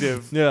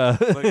ineffective. Yeah.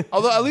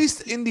 Although at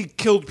least Indy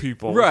killed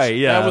people, right?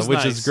 Yeah, that was which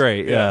nice. Is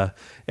great. Yeah,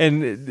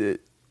 and.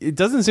 It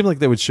doesn't seem like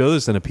they would show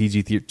this in a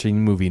PG-13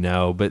 movie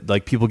now, but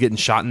people getting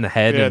shot in the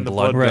head and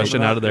blood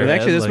rushing out of their head.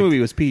 Actually, this movie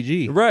was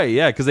PG. Right,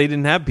 yeah, because they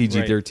didn't have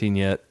PG-13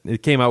 yet.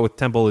 It came out with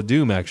Temple of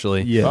Doom,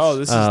 actually. Yes. Oh,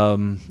 this is...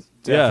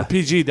 for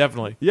PG,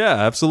 definitely. Yeah,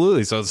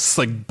 absolutely. So it's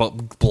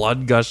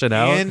blood gushing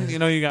out. And, you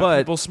got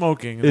people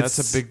smoking, and that's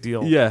a big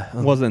deal. Yeah.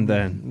 Wasn't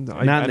then.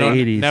 Not in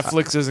the 80s.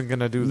 Netflix isn't going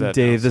to do that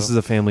Dave, now, this is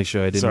a family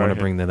show. I didn't want to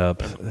bring that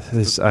up.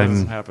 This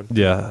doesn't happen.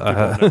 Yeah. People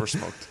have never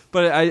smoked.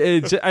 But I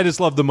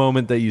just love the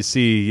moment that you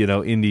see,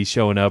 Indy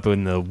showing up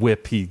in the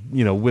whip. He,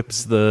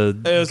 whips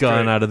the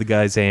gun out of the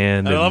guy's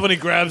hand. I love when he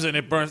grabs it and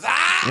it burns.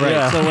 Ah! Right.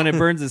 Yeah. So when it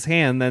burns his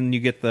hand, then you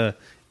get the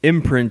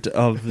imprint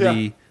of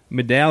the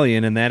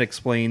medallion, and that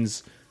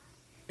explains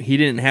he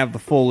didn't have the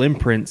full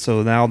imprint.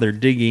 So now they're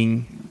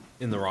digging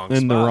in the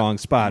wrong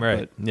spot.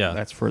 Right. But yeah.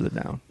 That's further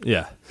down.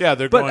 Yeah. Yeah.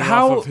 They're going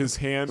off of his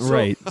hand.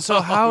 Right. So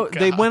how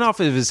they went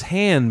off of his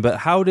hand, but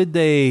how did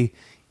they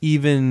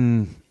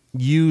even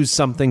use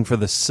something for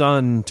the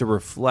sun to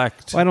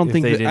reflect? I don't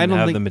think they didn't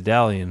have the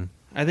medallion.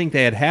 I think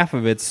they had half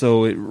of it,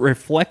 so it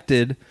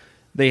reflected.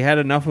 They had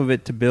enough of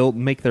it to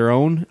make their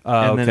own,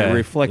 and then it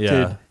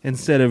reflected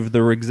instead of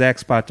the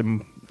exact spot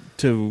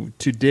to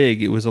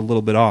dig. It was a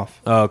little bit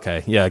off.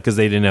 Okay, yeah, because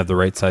they didn't have the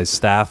right size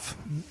staff,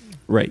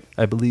 right?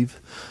 I believe.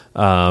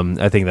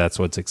 I think that's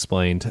what's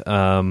explained.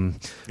 But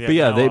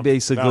yeah, they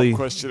basically. Now I'm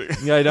questioning.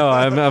 Yeah, I know.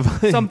 I'm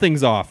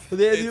Something's off.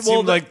 It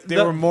seemed like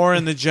they were more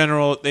in the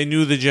general. They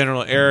knew the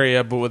general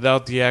area, but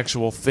without the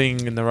actual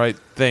thing and the right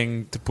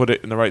thing to put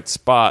it in the right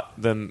spot,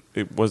 then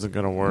it wasn't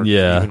going to work.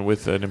 Yeah, even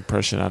with an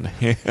impression on the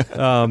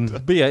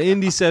hand. But yeah,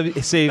 Indy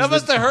saves. That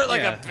must have hurt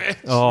like a bitch.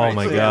 Oh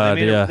my god!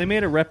 They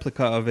made a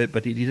replica of it,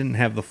 but he didn't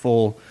have the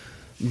full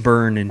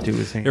burn into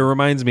his hand. It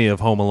reminds me of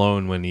Home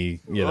Alone when he,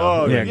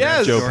 Joe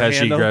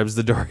Pesci grabs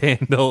the door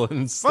handle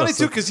and stuff. Funny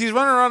too, because he's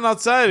running around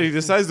outside and he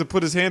decides to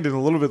put his hand in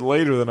a little bit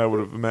later than I would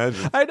have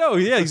imagined. I know,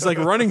 yeah, he's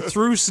running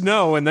through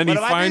snow and then he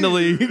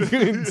finally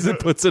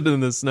puts it in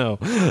the snow.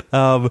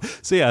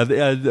 So yeah,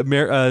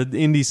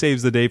 Indy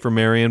saves the day for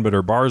Marion, but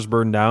her bar's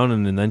burned down,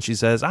 and then she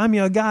says, "I'm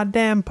your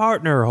goddamn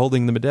partner,"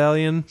 holding the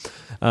medallion.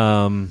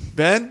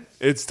 Ben,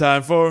 it's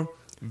time for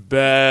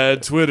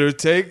Bad Twitter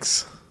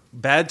Takes.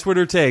 Bad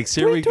Twitter Takes.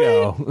 Here we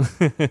go.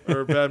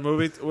 Or bad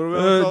movie. What do we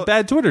call it?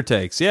 Bad Twitter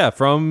Takes. Yeah,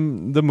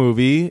 from the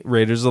movie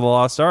Raiders of the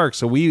Lost Ark.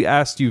 So we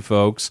asked you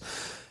folks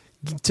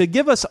to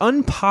give us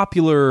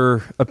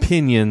unpopular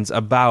opinions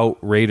about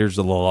Raiders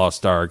of the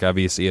Lost Ark.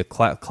 Obviously, a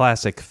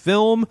classic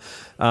film,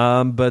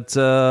 but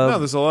no,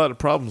 there's a lot of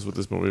problems with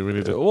this movie. We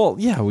need to. Well,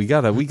 yeah, we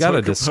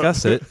gotta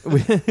discuss it.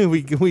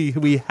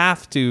 we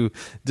have to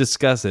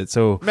discuss it.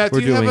 So Matt,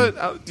 do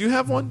you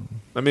have one?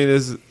 I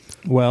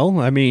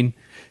mean,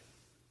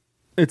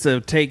 it's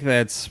a take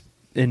that's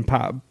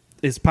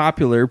is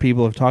popular.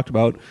 People have talked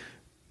about.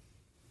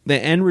 The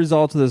end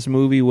result of this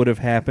movie would have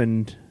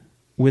happened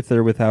with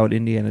or without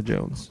Indiana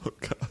Jones. Oh,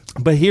 God.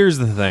 But here's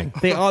the thing: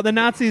 the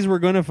Nazis were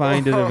going to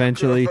find it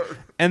eventually,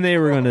 and they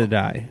were going to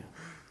die.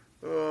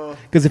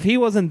 Because if he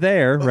wasn't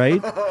there,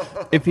 right?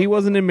 If he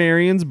wasn't in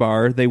Marion's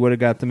bar, they would have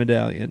got the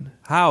medallion.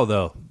 How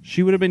though?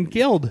 She would have been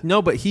killed.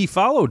 No, but he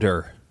followed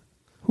her.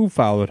 Who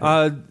followed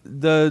her?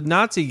 The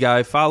Nazi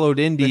guy followed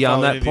Indy They on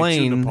followed that Indy to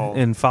plane Nepal.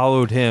 and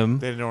followed him.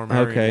 They didn't know where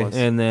Marion Okay. was.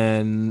 And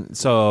then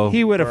so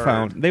He would have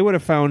found. They would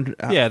have found.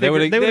 Yeah, they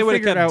would've- they would've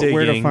figured kept out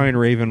where to digging. find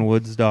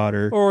Ravenwood's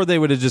daughter. or they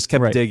would have just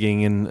kept Right.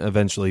 digging and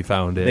eventually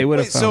found it. They would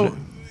have Wait, found so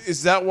it.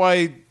 is that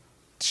why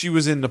she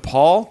was in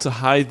Nepal to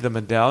hide the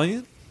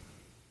medallion?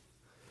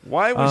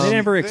 Why was They she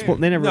never there?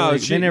 explain. They never. No, really-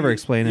 she- they never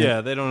explain it.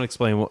 Yeah, they don't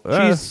explain what.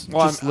 She's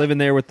well, just I'm- living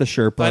there with the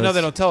Sherpas. I know they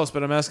don't tell us,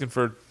 but I'm asking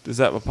for: is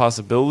that a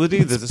possibility?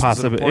 That this was an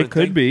possible. important It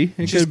could thing? be.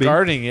 It She's could be.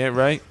 guarding it,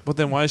 right? But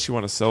then why does she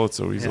want to sell it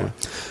so easily?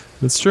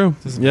 That's true.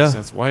 Doesn't Yeah. make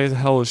sense. Why the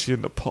hell is she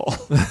in Nepal?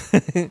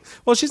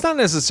 Well, she's not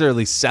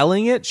necessarily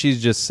selling it.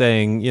 She's just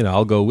saying,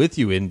 I'll go with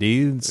you,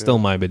 Indy. It's still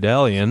my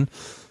medallion.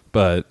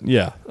 But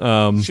yeah,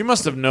 She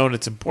must have known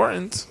it's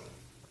important.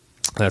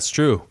 that's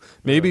true.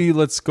 Maybe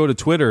let's go to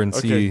Twitter and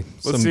see.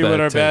 Let's see what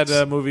our bad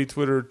movie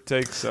Twitter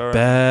takes are.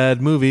 bad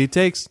movie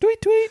takes.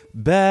 Tweet tweet.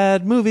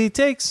 Bad movie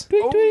takes.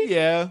 Tweet Oh tweet.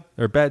 yeah,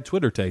 Or bad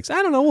Twitter takes.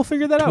 I don't know. We'll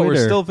figure that out. We're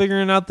Twitter. still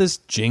figuring out this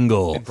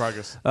jingle. in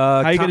progress.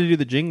 How you going to do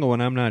the jingle when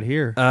I'm not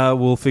here?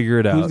 We'll figure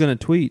it out. Who's going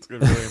to tweet?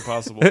 It's really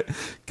impossible.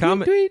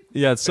 Comment- Tweet,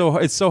 Yeah, it's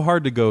so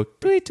hard to go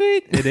tweet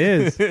tweet. It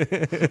is.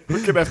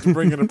 We're gonna have to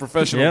bring in a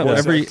professional. Yeah.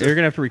 voice You're actor. going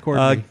to have to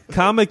record me.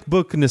 Comic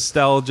book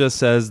nostalgia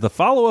says the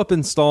follow-up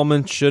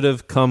installment should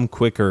have come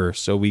quicker,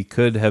 so we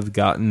could have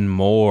gotten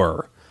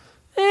more.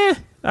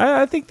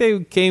 I think they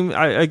came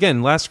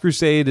again. Last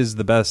Crusade is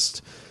the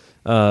best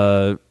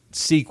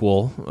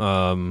sequel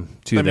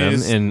to them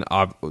it's- in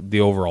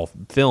the overall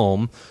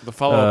film. The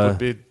follow-up would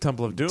be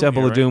Temple of Doom.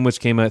 Temple here, of Doom, which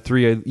came out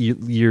 3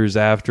 years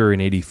after in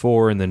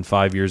 '84, and then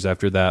 5 years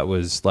after that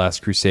was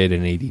Last Crusade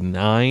in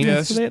 '89.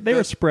 Yeah, So they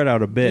were spread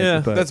out a bit. Yeah,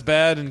 but That's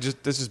bad, and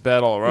that's just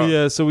bad all around.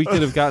 Yeah, so we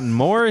could have gotten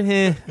more.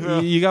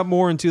 You got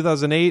more in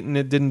 2008, and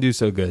it didn't do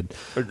so good.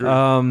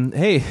 Agreed.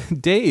 Hey,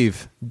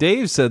 Dave.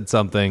 Dave said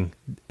something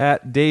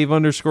at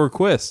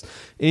Dave_Quist.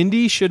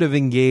 Indy should have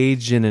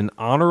engaged in an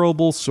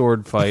honorable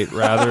sword fight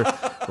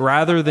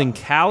rather than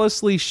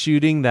callously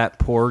shooting that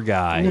poor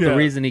guy. the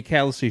reason he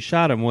callously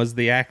shot him was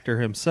the actor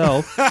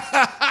himself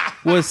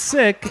was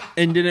sick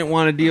and didn't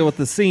want to deal with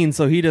the scene,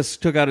 so he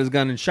just took out his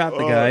gun and shot the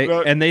guy.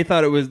 no. And they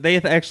thought they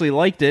actually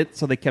liked it,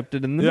 so they kept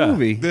it in the Yeah.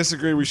 movie.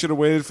 Disagree. We should have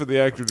waited for the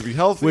actor to be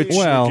healthy. Which- and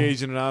well,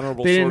 engage in an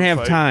honorable. They didn't sword have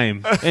fight.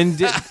 time.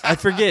 And I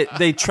forget,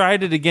 they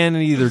tried it again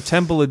in either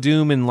Temple of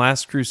Doom and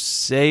Last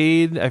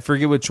Crusade. I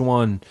forget which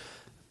one.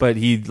 But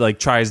he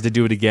tries to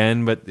do it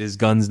again, but his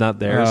gun's not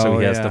there, so Oh,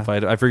 he has yeah. to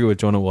fight it. I forget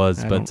which one it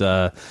was,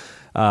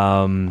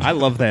 I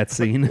love that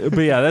scene. but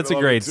yeah, that's a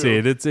love great it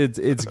too. scene.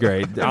 It's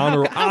great.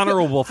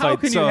 Honorable fight. How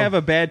can you have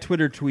a bad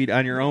Twitter tweet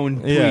on your own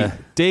tweet? Yeah,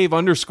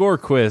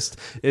 Dave_Quist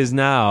is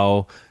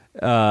now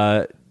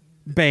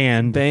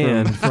Banned.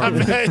 from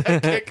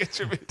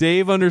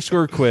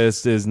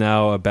Dave_Quist is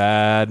now a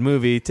bad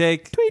movie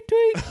take. Tweet,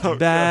 tweet.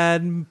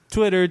 Bad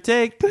Twitter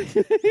take. Keep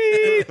getting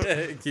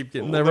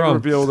that We'll never wrong.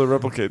 be able to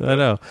replicate I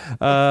that.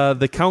 know.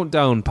 The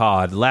Countdown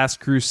Pod. Last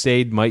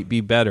Crusade might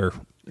be better.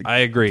 I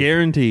agree.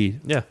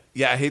 Guaranteed. Yeah,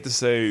 Yeah, I hate to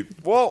say.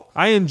 Well,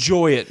 I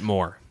enjoy it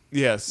more.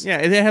 yes. Yeah,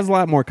 it has a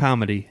lot more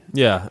comedy.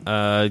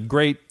 Yeah,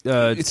 great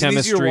It's an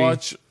chemistry. easier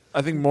watch.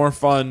 I think more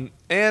fun,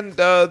 and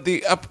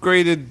the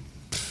upgraded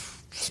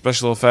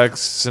special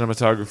effects,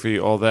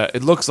 cinematography, all that.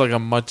 It looks like a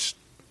much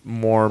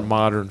more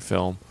modern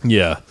film.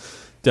 Yeah,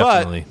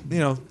 definitely.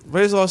 But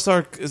Raiders of the Lost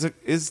Ark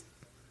is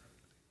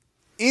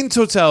in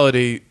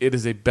totality, it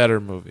is a better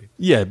movie.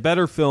 Yeah,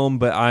 better film,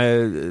 but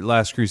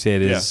Last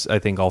Crusade is, I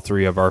think, all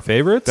three of our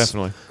favorites.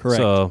 Definitely. Correct.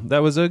 So that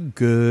was a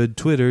good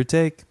Twitter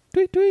take.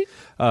 Tweet, tweet.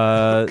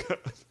 Well,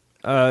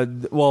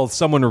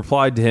 someone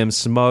replied to him,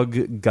 Smug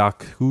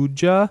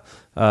Gakuja,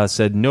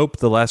 said, nope,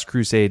 The Last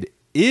Crusade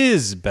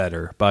is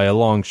better by a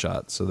long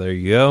shot. So there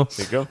you go.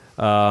 There you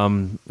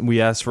go.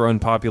 We asked for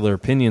unpopular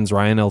opinions.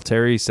 Ryan L.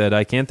 Terry said,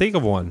 I can't think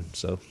of one.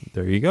 So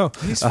there you go.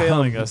 He's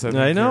failing us. I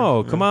think, I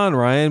know. here. Come on,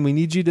 Ryan. We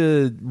need you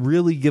to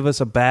really give us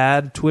a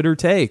bad Twitter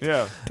take.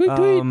 Yeah. Tweet,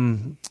 tweet.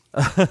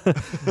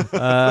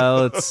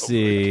 Let's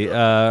see.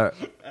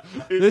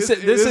 This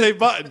is a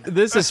button.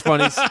 This is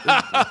funny.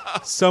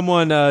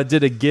 Someone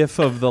did a GIF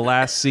of the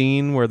last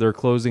scene where they're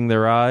closing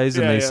their eyes,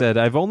 and Yeah, they yeah. said,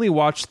 "I've only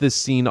watched this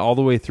scene all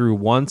the way through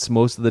once.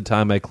 Most of the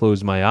time, I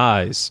close my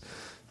eyes."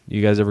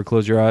 You guys ever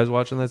close your eyes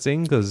watching that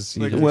scene because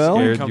you're Well,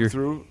 scared? come You're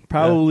through.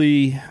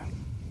 Probably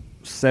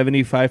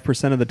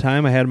 75% of the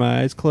time I had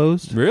my eyes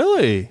closed.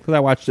 really Because I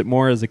watched it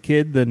more as a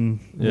kid than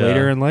Yeah.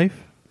 later in life.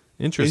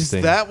 Is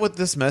interesting. that what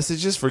this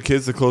message is for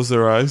kids to close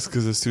their eyes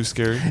because it's too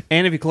scary?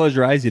 And if you close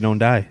your eyes, you don't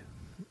die.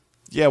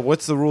 Yeah.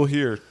 What's the rule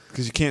here?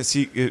 Because you can't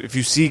see. If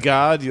you see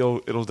God,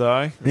 it'll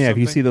die. or Yeah, if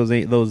you something?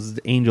 see those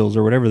angels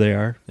or whatever they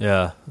are.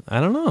 Yeah, I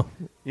don't know.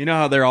 You know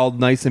how they're all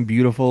nice and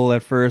beautiful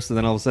at first, and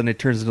then all of a sudden it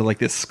turns into like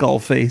this skull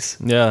face.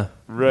 Yeah,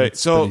 Right. It's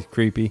So pretty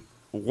creepy.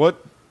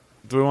 what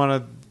do we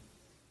want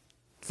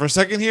to? For a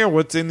second here,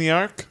 what's in the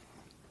ark?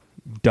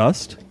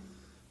 Dust?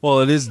 Well,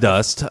 it is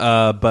dust,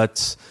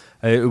 but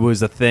it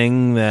was a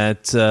thing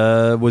that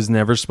was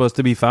never supposed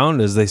to be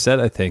found, as they said,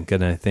 I think.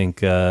 And I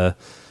think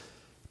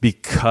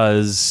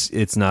because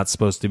it's not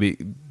supposed to be,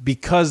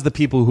 because the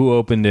people who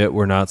opened it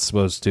were not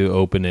supposed to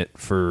open it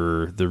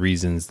for the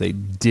reasons they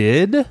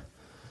did.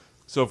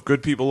 So if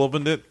good people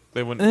opened it,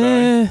 they wouldn't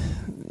die?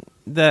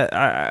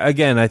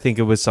 Again, I think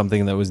it was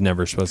something that was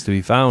never supposed to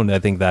be found. I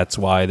think that's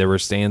why there were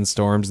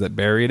sandstorms that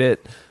buried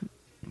it.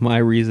 My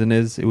reason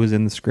is it was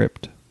in the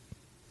script.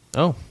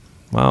 Oh,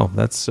 wow,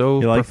 that's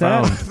so You like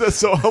profound. that? That's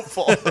so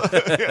helpful.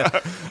 Yeah.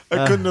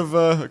 I couldn't have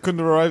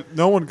arrived.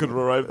 No one could have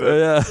arrived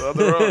there on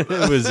their own.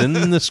 It was in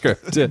the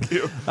script.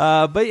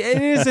 But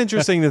it is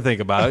interesting to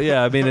think about.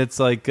 Yeah, I mean, it's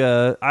like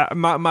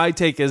my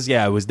take is,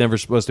 it was never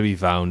supposed to be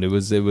found. It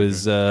was.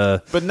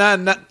 But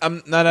I'm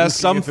not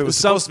asking if it was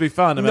supposed to be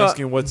found. I'm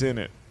asking what's in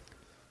it.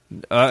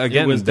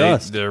 Again, it was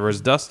dust. There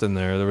was dust in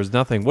there. There was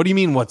nothing. What do you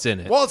mean? What's in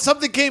it? Well,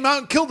 something came out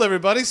and killed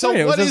everybody. So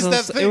Right, what is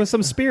that thing? It was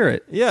some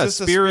spirit. Yeah, Is this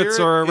a spirits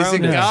spirit? are around. Is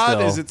it him God?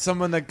 still. Is it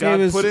someone that God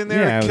was- put in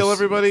there yeah, to it kill was-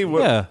 everybody?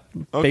 What? Yeah.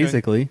 Okay.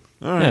 Basically.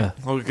 All right. Yeah.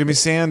 Well, give me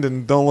sand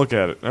and don't look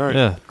at it. All right.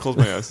 Yeah. Close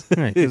my eyes.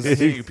 Right, 'cause- I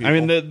hate you people. I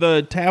mean,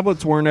 the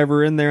tablets weren't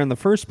ever in there in the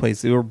first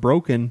place. They were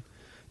broken.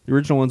 The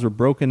original ones were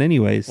broken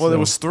anyways. well, there so-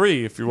 was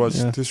 3 if you watched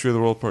Yeah. History of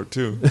the World Part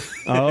 2.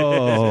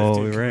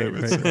 Oh, right.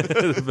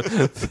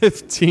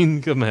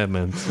 15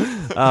 commandments.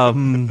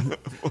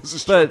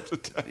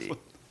 But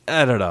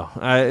I don't know.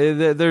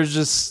 There's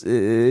just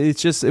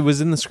it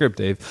was in the script,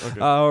 Dave.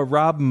 Okay.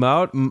 Rob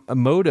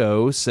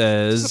Moto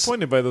says,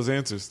 Disappointed by those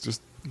answers,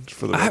 just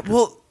for the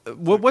record.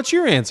 what's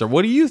your answer?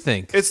 What do you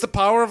think? It's the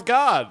power of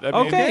God. I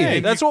mean, Okay,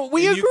 and that's what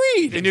we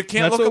agreed. and you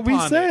can't That's look what we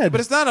upon said. it.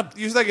 But it's not a.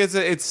 You like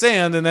it's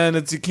sand, and then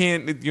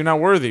you're not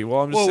worthy.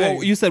 Well, I'm just saying.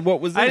 Well, you said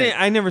what was in it?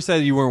 I never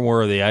said you weren't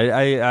worthy.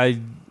 I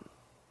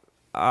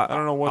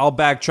don't know what. I'll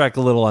backtrack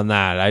a little on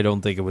that. I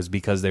don't think it was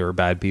because they were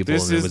bad people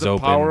This and it is was the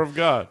open. power of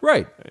God.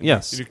 Right.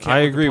 Yes. you can't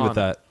I look agree upon with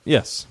that.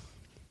 Yes.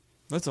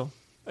 That's all.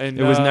 And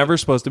It was never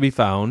supposed to be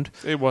found.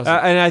 It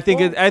wasn't. And I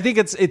think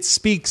it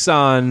speaks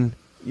on,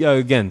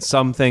 again,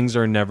 some things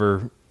are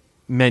never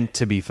meant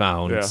to be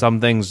found. Yeah.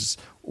 Some things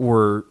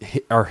are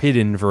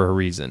hidden for a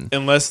reason.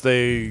 unless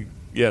they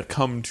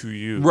come to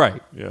you. Right.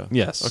 Yeah.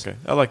 Yes. Okay.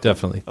 I like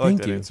Definitely. That. I like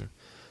Thank that you. answer.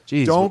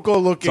 Jeez, Don't go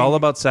looking. It's all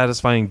about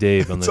satisfying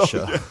Dave on this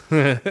show.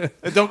 And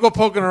don't go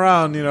poking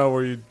around.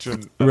 Where you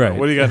shouldn't. Right.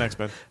 What do you got next,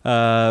 Ben?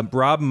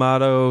 Rob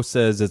Motto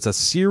says it's a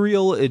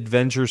serial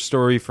adventure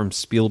story from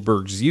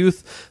Spielberg's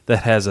youth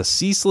that has a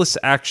ceaseless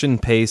action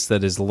pace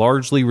that is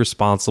largely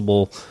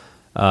responsible.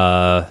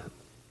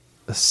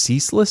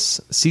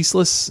 Ceaseless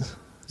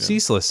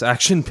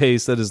action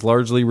pace that is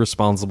largely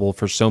responsible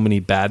for so many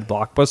bad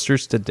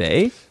blockbusters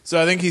today.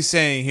 So I think he's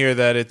saying here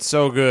that it's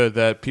so good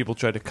that people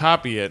tried to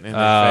copy it and they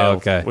failed.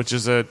 Okay. Which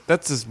is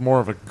that's just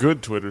more of a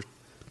good Twitter,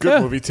 Yeah.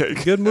 movie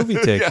take. Good movie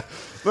take. Yeah.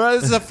 But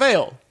this is a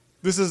fail.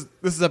 This is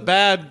a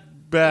bad.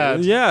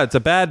 Yeah, it's a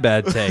bad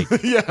take.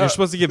 Yeah. You're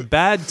supposed to give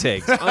bad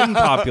takes,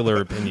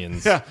 unpopular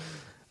opinions. Yeah.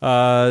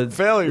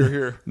 Failure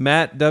here.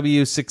 Matt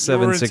W676. You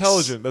were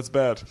intelligent. That's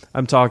bad.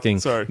 I'm talking.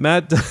 Sorry.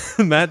 Matt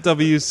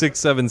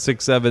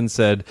W6767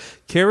 said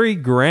Cary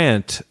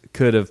Grant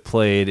could have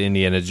played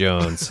Indiana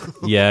Jones.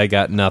 Yeah, I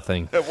got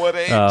nothing. At what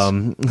age?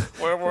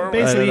 Where were we?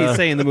 Basically, he's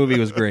saying the movie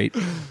was great.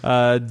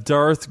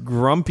 Darth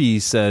Grumpy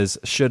says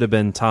should have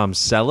been Tom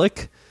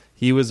Selleck.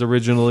 He was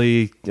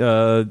originally,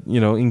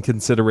 in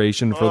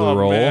consideration for the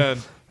role. Man.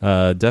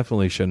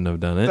 Definitely shouldn't have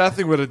done it. That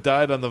thing would have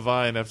died on the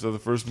vine after the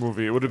first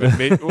movie. It would have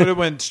been would have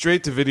went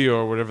straight to video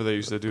or whatever they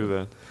used to do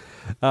then.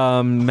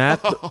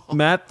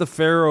 Matt the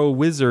Pharaoh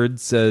Wizard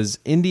says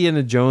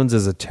Indiana Jones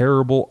is a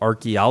terrible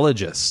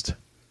archaeologist.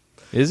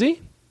 Is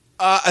he?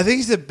 I think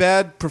he's a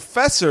bad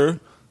professor.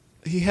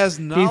 He has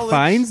knowledge. He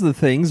finds the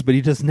things, but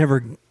he just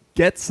never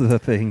gets the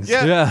things.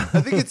 Yeah, Yeah.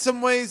 I think in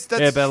some ways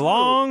that's It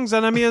belongs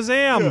in a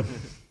museum. true.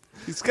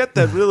 He's got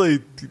that he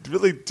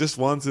really just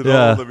wants it all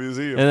Yeah. in the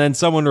museum. And then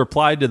someone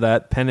replied to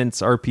that. Penance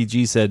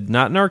RPG said,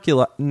 not an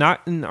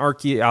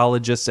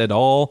archaeologist at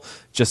all,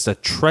 just a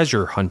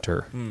treasure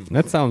hunter.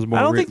 That sounds more.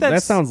 I don't think that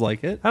that's- sounds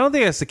like it. I don't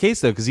think that's the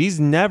case, though, because he's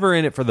never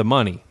in it for the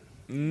money.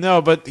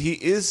 No, but he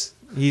is.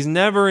 He's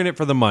never in it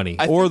for the money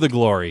or the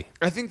glory.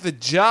 I think the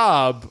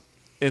job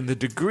and the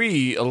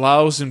degree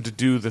allows him to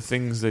do the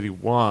things that he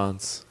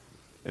wants,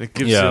 and it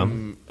gives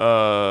him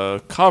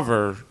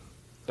cover.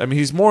 I mean,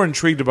 he's more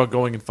intrigued about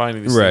going and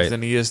finding these Right. things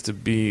than he is to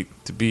be.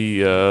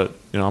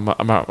 I'm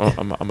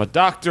a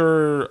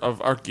doctor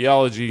of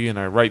archaeology, and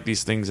I write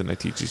these things and I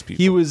teach these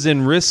people. He was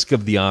in Risk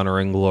of the Honor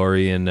and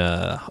Glory in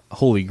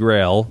Holy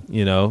Grail.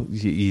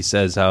 He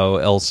says how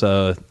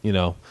Elsa,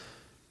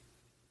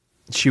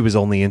 she was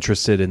only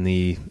interested in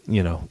the,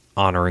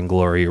 honor and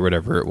glory or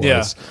whatever it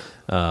was.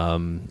 Yeah.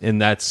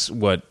 And that's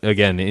what,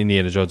 again,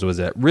 Indiana Jones was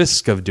at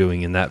risk of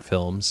doing in that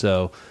film.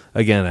 So,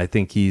 again, I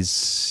think He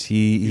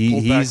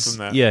pulled back he's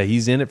from that.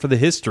 he's in it for the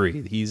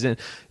history. He's in,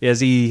 as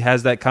he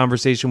has that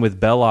conversation with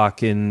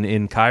Belloc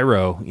in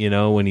Cairo,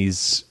 when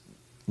he's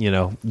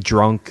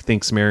drunk,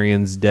 thinks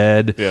Marion's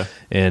dead. Yeah.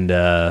 And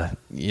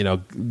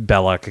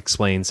Belloc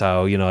explains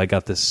how, I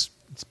got this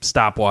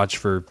stopwatch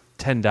for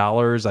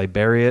 $10, I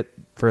bury it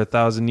for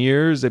 1,000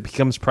 years, it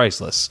becomes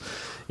priceless.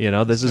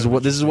 This is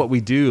what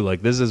we do.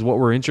 Like, this is what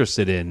we're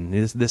interested in.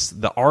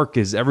 The Ark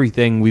is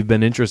everything we've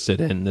been interested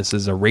in. This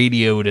is a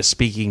radio to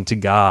speaking to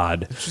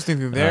God. Interesting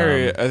thing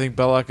there. I think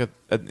Belloc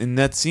in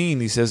that scene,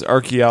 he says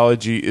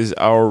archaeology is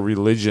our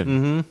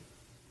religion,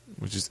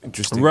 which is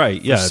interesting.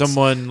 Right? Yeah. For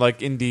someone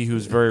like Indy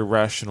who's very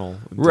rational,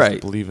 and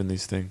doesn't believe in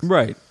these things.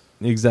 Right.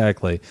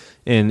 Exactly.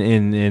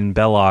 And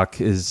Belloc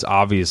is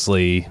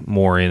obviously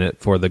more in it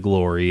for the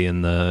glory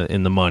and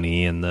the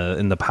money and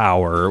the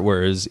power,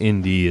 whereas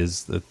Indy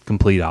is the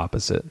complete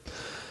opposite.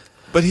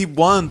 But he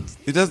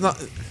does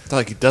not, it's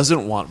like he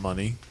doesn't want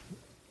money.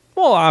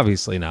 Well,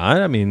 obviously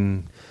not. I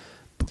mean,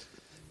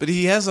 but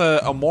he has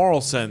a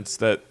moral sense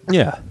that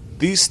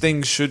these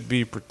things should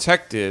be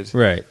protected,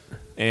 right,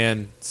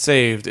 and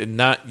saved, and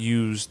not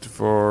used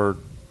for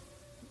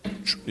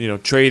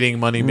trading,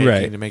 money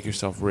making to make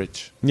yourself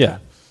rich. Yeah,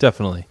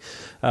 definitely.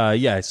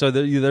 So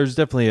there's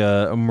definitely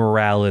a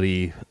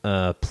morality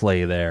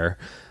play there.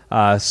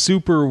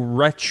 Super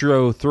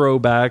Retro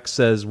Throwback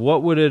says,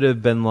 what would it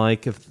have been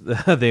like if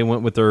they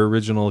went with their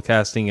original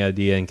casting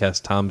idea and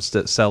cast Tom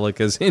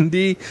Selleck as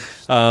Indy?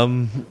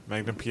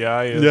 Magnum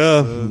P.I.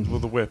 is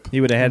with a whip.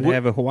 He would have had to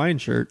have a Hawaiian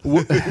shirt.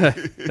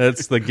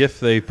 That's the gif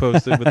they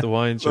posted with the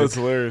Hawaiian shirt. That's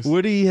hilarious.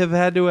 Would he have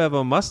had to have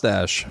a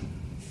mustache?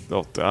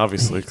 Oh,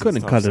 obviously,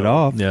 couldn't cut it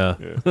off. Yeah.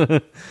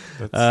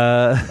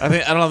 I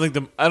don't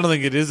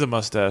think it is a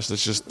mustache.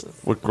 That's just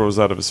what grows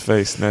out of his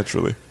face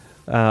naturally.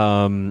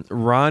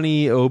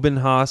 Ronnie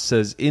Obenhaus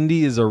says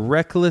Indy is a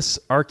reckless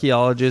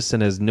archaeologist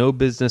and has no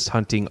business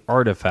hunting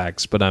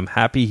artifacts, but I'm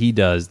happy he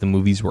does. The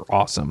movies were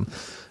awesome.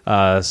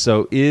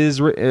 So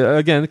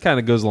again, it kind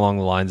of goes along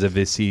the lines of,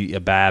 is he a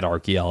bad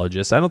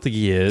archaeologist? I don't think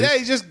he is. Yeah,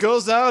 he just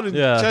goes out and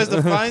tries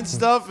to find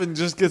stuff and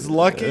just gets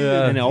lucky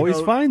and always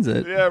finds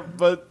it. Yeah,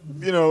 but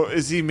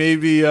is he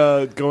maybe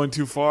going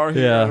too far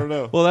here? Yeah. I don't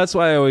know. Well, that's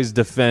why I always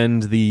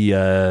defend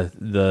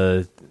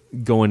the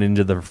going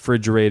into the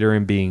refrigerator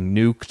and being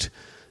nuked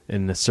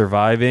and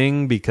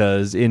surviving,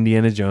 because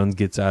Indiana Jones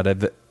gets out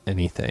of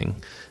anything.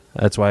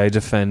 That's why I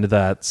defend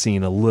that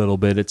scene a little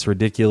bit. It's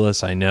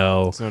ridiculous, I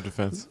know. It's no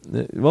defense.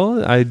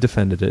 Well, I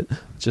defended it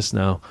just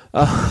now.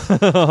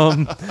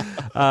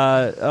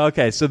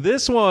 Okay, so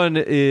this one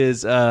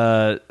is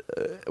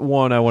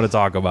one I want to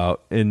talk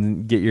about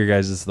and get your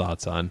guys'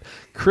 thoughts on.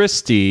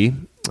 Christy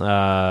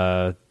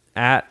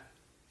at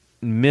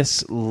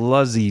Miss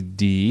Luzzy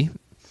D.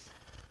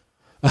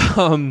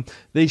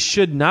 They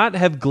should not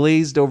have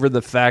glazed over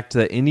the fact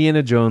that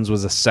Indiana Jones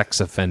was a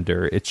sex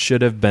offender. It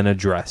should have been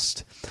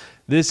addressed.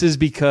 This is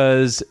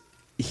because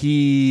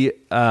he,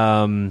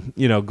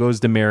 goes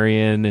to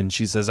Marion and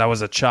she says, I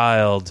was a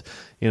child,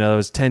 that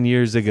was 10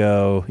 years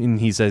ago. And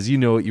he says, you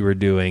know what you were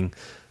doing.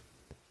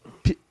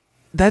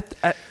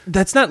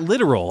 That's not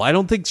literal. I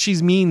don't think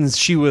she means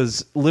she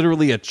was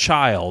literally a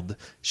child.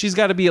 She's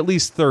got to be at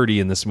least 30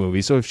 in this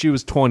movie. So if she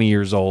was 20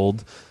 years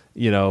old,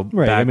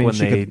 back when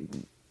they...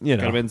 could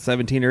have been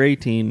 17 or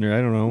 18, or I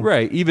don't know.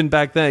 Right. Even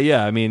back then,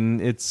 yeah. I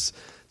mean, it's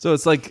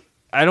like,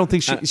 I don't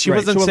think she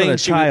wasn't saying a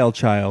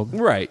child.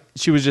 Right.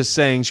 She was just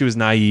saying she was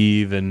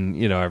naive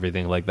and,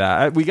 everything like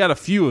that. We got a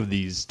few of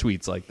these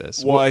tweets like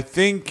this. Well, I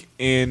think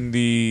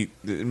maybe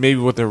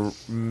what they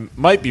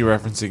might be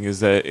referencing is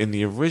that in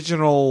the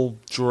original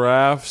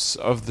drafts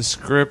of the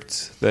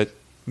script, that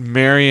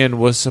Marion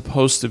was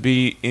supposed to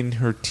be in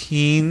her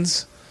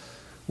teens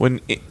when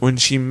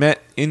she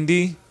met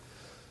Indy.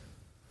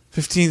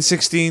 15,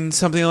 16,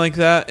 something like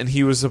that, and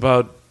he was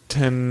about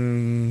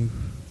 10,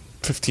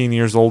 15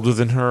 years older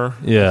than her,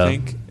 I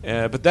think.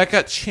 But that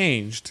got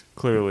changed,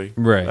 clearly.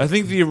 Right. I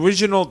think the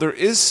original, there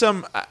is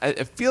some, I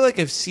feel like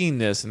I've seen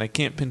this, and I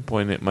can't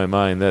pinpoint it in my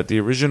mind, that the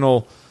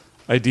original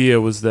idea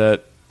was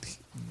that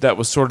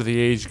was sort of the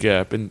age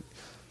gap, and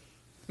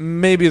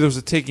maybe there was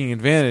a taking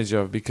advantage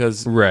of,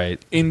 because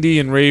Indy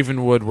and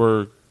Ravenwood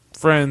were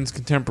friends,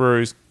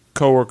 contemporaries,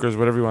 co-workers,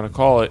 whatever you want to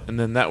call it, and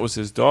then that was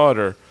his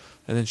daughter.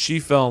 And then she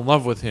fell in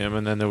love with him,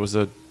 and then there was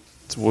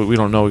we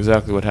don't know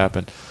exactly what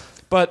happened.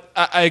 But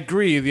I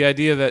agree, the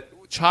idea that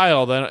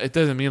child, it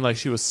doesn't mean like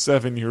she was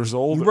 7 years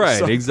old. Right,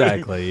 something.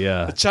 Exactly,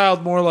 yeah. A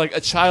child, more like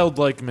a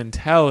childlike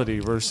mentality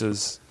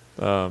versus...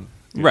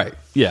 right,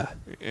 yeah.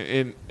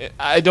 And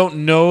I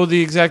don't know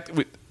the exact...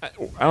 I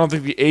don't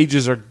think the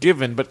ages are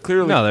given, but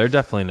clearly... No, they're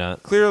definitely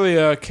not.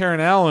 Clearly, Karen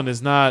Allen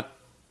is not...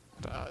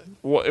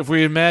 if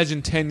we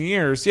imagine 10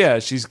 years,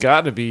 she's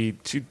got to be...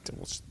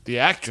 the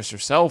actress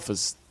herself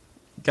is...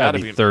 Got to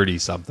be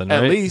 30-something,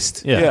 right? At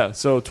least,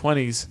 so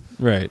 20s.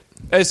 Right.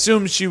 I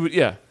assume she would,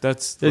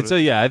 that's... So,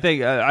 I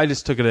think I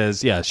just took it as,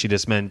 she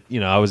just meant,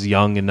 I was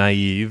young and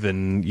naive,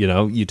 and,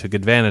 you took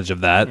advantage of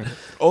that.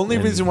 Only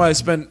reason why I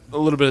spent a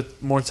little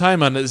bit more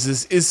time on it is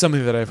this is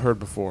something that I've heard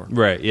before.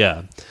 Right,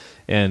 yeah.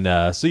 And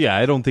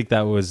I don't think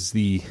that was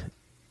the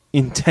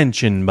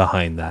intention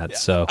behind that,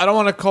 so... I don't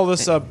want to call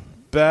this a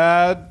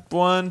bad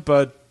one,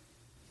 but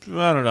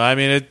I don't know. I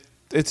mean,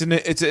 It's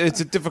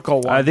a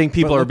difficult one. I think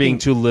people are being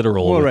too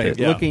literal with it.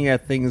 Looking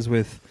at things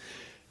with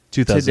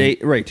today,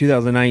 right?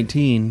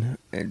 2019.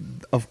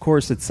 Of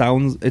course, it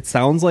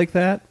sounds like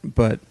that,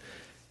 but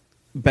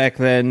back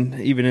then,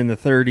 even in the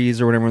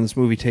 30s or whenever when this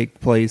movie take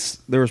place,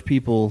 there was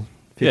people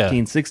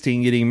 15,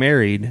 16 getting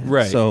married.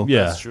 Right. So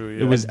that's true.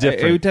 It was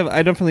different.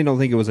 I definitely don't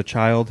think it was a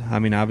child. I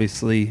mean,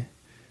 obviously,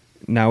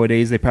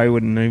 nowadays they probably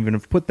wouldn't even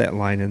have put that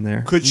line in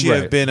there. Could she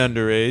have been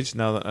underage?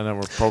 Now that I know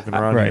we're poking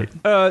around, right?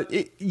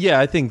 Here.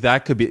 I think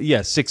that could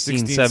be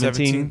 16,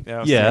 17.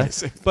 Yeah.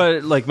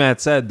 But like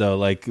Matt said, though,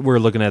 like we're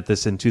looking at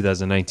this in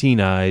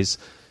 2019 eyes.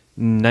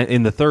 In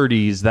the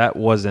 30s, that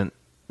wasn't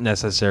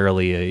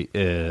necessarily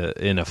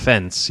an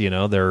offense.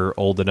 They're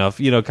old enough.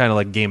 Kind of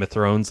like Game of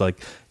Thrones.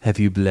 Like, have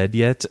you bled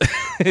yet?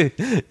 Like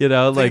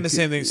the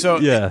same thing. So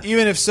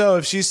even if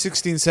she's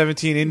 16,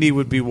 17, Indy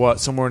would be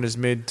somewhere in his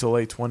mid to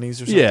late 20s or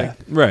something. Yeah,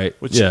 right.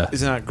 Which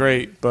is not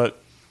great,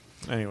 but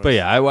anyway. But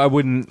I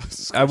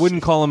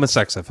wouldn't call him a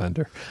sex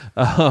offender.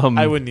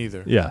 I wouldn't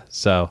either. Yeah.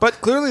 So, but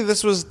clearly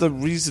this was the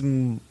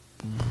reason.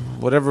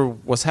 Whatever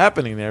was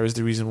happening there is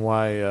the reason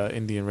why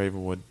Indy and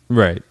Ravenwood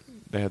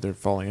they had their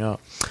falling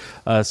out.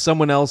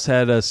 Someone else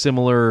had a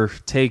similar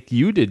take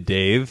you did,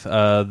 Dave.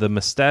 The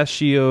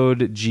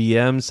mustachioed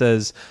GM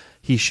says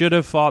he should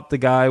have fought the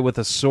guy with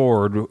a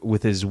sword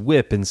with his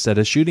whip instead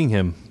of shooting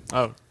him.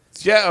 Oh,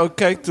 yeah,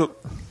 okay.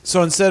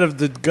 So instead of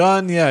the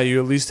gun, you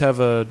at least have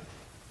a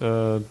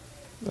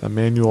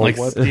manual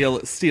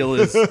weapon. Steal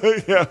his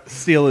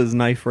steal his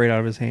knife right out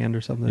of his hand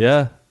or something.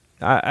 Yeah.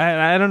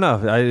 I don't know.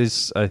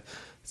 It's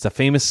a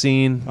famous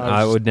scene.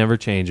 I would never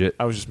change it.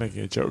 I was just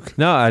making a joke.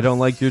 No, I don't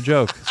like your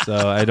joke, so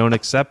I don't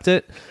accept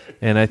it.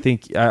 And I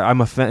think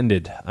I'm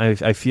offended.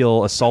 I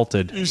feel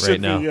assaulted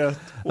right now.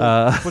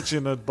 We'll put you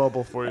in a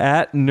bubble for you.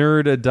 At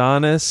Nerd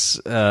Adonis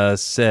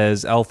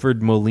says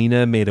Alfred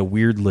Molina made a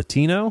weird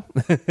Latino.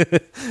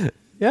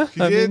 Yeah, he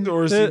did,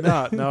 or is he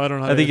not? No, I don't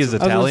know. I think he's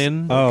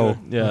Italian.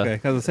 Yeah. Okay.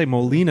 Because I say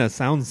Molina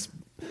sounds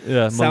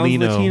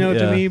Molino, Latino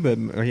to me, but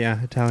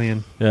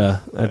Italian. Yeah,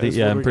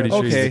 I'm pretty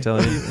sure he's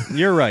Italian.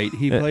 You're right.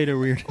 He played a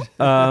weird.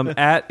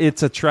 At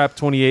It's a Trap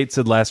 28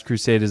 said Last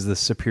Crusade is the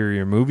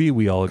superior movie.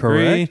 We all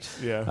agree. Correct.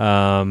 Yeah.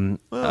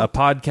 A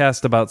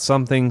podcast about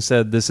something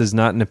said this is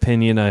not an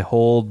opinion I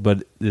hold,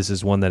 but this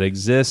is one that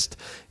exists.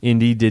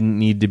 Indy didn't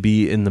need to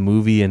be in the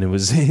movie, and it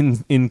was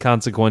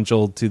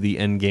inconsequential to the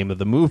end game of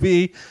the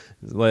movie.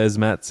 As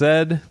Matt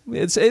said,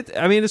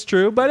 it's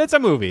true, but it's a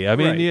movie. I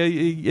mean,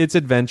 it's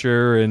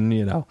adventure,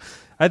 and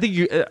I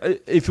think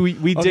if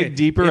we dig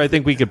deeper, I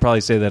think we could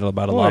probably say that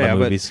about a lot of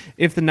movies.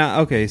 But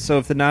so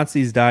if the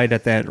Nazis died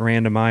at that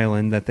random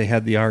island that they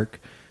had the Ark,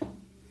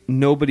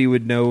 nobody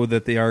would know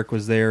that the Ark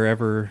was there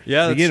ever.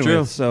 Yeah, to begin that's true.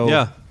 With,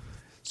 so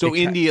so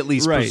Indy at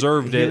least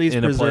preserved it. At least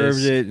in preserved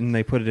a place. it, and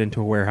they put it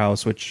into a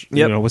warehouse, which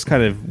was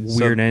kind of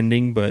weird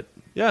ending, but.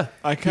 Yeah,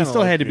 he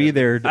still had to be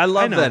there. I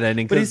love that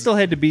ending, but he still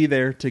had to be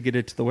there to get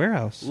it to the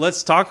warehouse.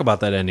 Let's talk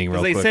about that ending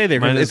real quick. They say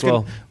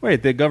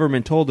the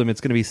government told them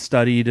it's going to be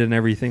studied and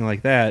everything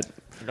like that,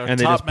 and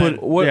they just put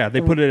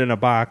it in a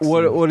box.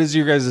 What is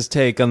your guys'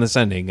 take on this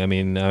ending? I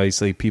mean,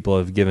 obviously people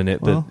have given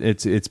it, but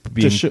it's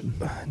being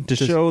to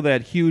show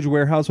that huge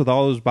warehouse with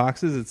all those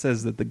boxes. It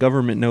says that the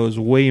government knows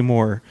way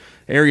more.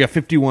 Area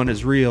 51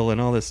 is real and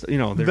all this. They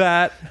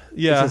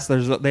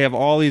have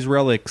all these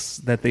relics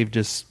that they've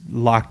just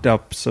locked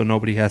up so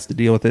nobody has to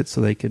deal with it,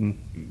 so they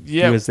can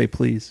do as they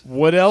please.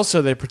 What else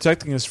are they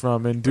protecting us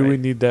from, and do we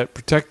need that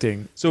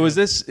protecting? So is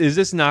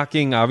this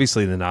knocking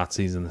obviously the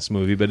Nazis in this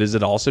movie, but is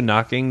it also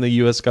knocking the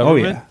U.S.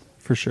 government? Oh yeah,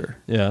 for sure.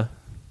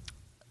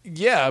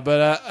 Yeah,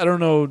 but I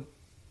don't know.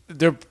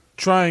 They're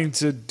trying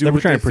to do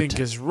what they think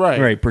is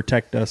right,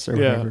 protect us or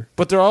whatever.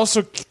 But they're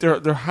also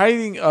they're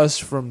hiding us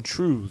from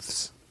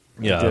truths.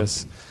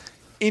 Yes.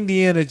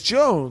 Indiana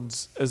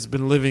Jones has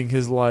been living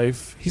his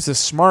life. He's a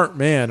smart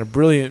man, a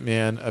brilliant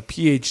man, a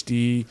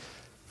PhD,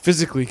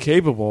 physically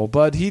capable,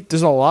 but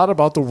there's a lot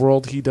about the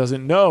world he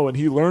doesn't know, and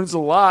he learns a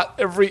lot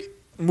every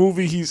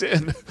movie he's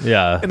in.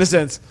 Yeah. In a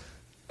sense.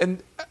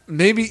 And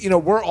maybe,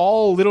 we're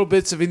all little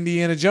bits of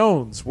Indiana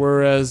Jones,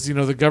 whereas,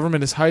 the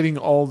government is hiding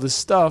all this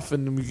stuff,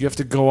 and we have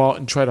to go out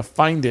and try to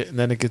find it, and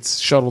then it gets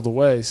shuttled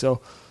away.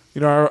 So,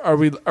 are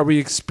we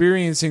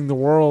experiencing the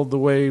world the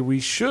way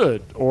we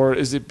should, or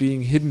is it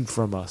being hidden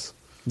from us?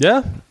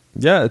 Yeah,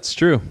 it's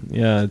true.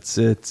 Yeah, it's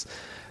that's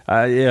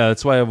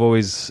why I've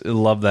always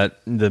loved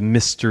the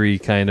mystery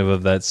kind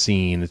of that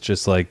scene. It's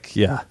just like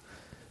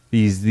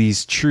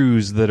these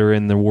truths that are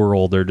in the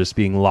world are just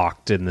being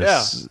locked in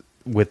this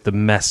with the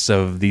mess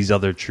of these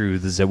other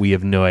truths that we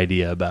have no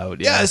idea about.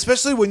 Yeah,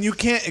 especially when you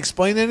can't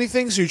explain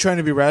anything, so you're trying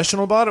to be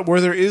rational about it. Where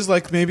there is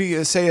maybe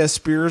a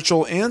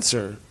spiritual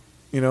answer,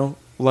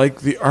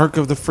 like the Ark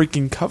of the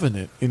freaking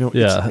Covenant.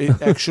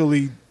 It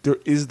actually, there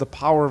is the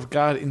power of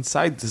God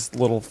inside this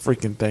little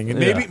freaking thing. And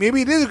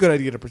maybe it is a good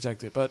idea to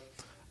protect it, but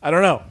I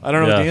don't know. The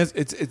answer,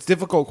 it's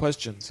difficult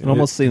questions. It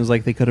almost seems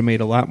like they could have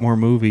made a lot more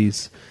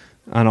movies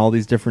on all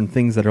these different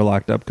things that are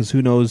locked up, because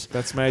who knows?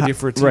 That's my idea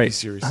for a TV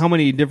series. How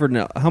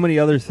many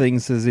other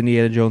things has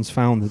Indiana Jones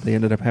found that they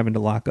ended up having to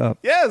lock up?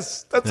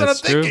 Yes, that's what I'm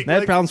thinking.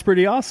 That sounds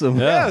pretty awesome.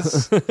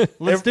 Yes.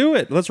 Let's do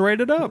it. Let's write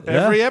it up.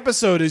 Every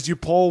episode is you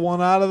pull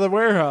one out of the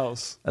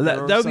warehouse.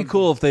 That would be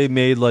cool if they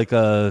made like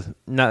a,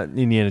 not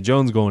Indiana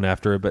Jones going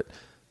after it, but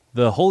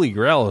the Holy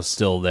Grail is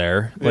still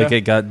there. Yeah. Like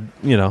it got,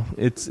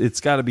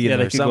 it's got to be in there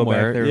they could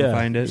somewhere. go back there and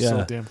find it. Yeah.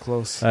 So damn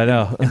close. I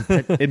know.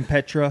 In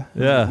Petra.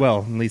 Yeah.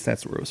 Well, at least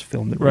that's where it was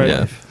filmed in Right. real Yeah.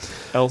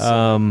 life.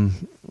 Elsa.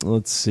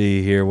 Let's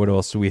see here. What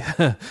else do we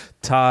have?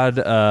 Todd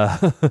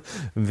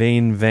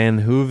Vane Van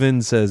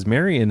Hooven says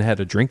Marion had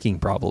a drinking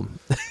problem.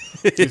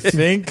 Do you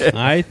think?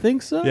 I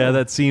think so. Yeah,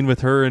 that scene with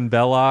her and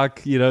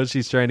Belloc,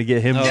 she's trying to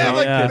get him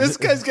drunk. This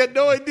guy's got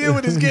no idea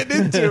what he's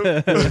getting into.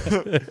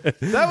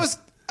 That was...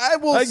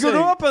 I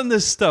grew up on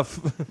this stuff.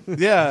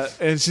 Yeah,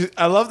 and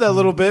I love that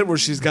little bit where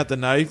she's got the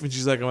knife and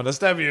she's like, "I'm gonna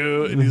stab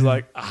you," and he's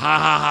like, "Ha ha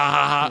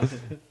ha ha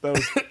ha."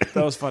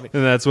 That was funny.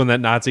 And that's when that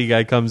Nazi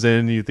guy comes in.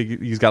 And you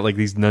think he's got like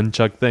these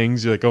nunchuck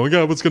things. You're like, "Oh my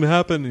god, what's gonna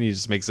happen?" And he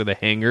just makes it a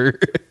hanger.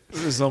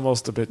 It was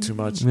almost a bit too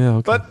much. Yeah,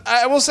 okay. But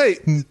I will say,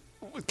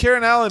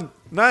 Karen Allen,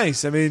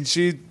 nice. I mean,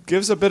 she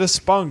gives a bit of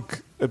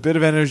spunk, a bit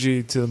of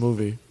energy to the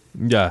movie.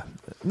 Yeah.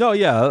 No,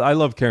 yeah, I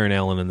love Karen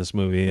Allen in this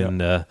movie,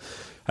 and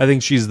I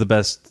think she's the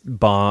best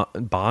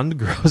Bond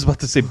girl. I was about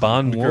to say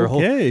Bond girl.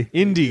 Okay.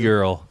 Indie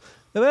girl.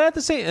 But at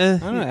the same, I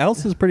don't know.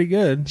 Elsa's pretty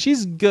good.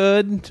 she's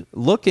good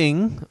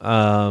looking.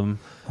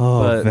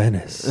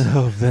 Venice.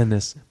 Oh,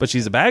 Venice. But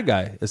she's a bad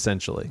guy,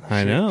 essentially.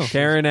 I know.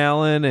 Karen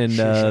Allen and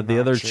the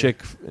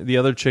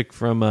other chick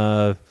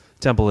from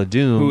Temple of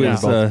Doom, Who are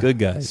is both good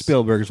guys.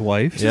 Spielberg's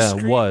wife. Yeah,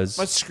 was.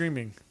 Much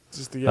screaming.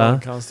 Just the yelling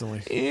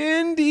constantly.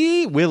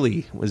 Indy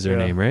Willie was her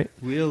name, right?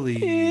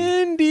 Willie.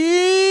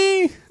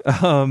 Indy.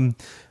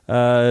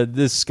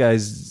 This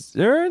guy's.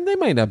 They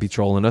might not be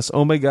trolling us.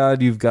 Oh my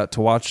God, you've got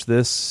to watch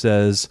this.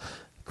 Says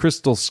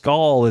Crystal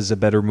Skull is a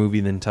better movie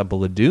than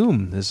Temple of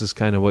Doom. This is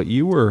kind of what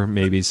you were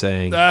maybe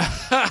saying.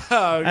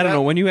 I don't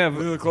know, when you have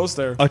Really close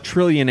there. a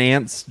trillion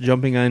ants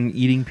jumping on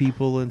eating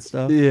people and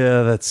stuff.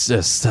 Yeah, that's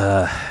just.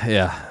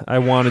 I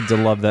wanted to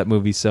love that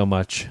movie so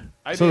much.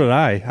 So did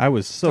I. I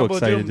was so Temple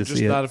of excited Doom, to just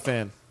see it. not a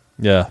fan.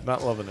 Yeah.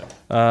 Not loving it.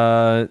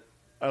 Uh,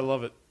 I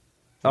love it.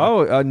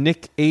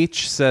 Nick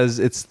H says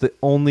it's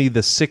only the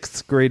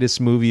 6th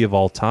greatest movie of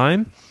all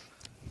time.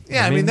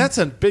 Yeah, I mean that's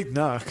a big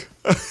knock.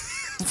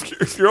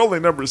 if you're only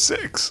number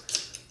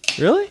 6.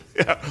 Really?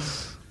 Yeah.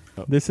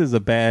 This is a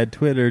bad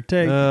Twitter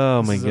take.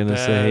 Oh my is a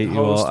goodness, I bad hate you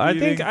all. host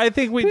I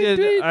think we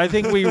did. I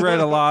think we read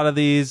a lot of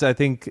these. I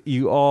think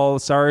you all.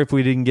 Sorry if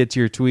we didn't get to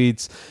your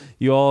tweets.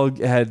 You all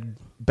had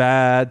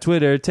bad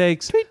Twitter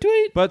takes.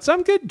 Tweet. But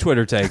some good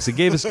Twitter takes. It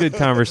gave us good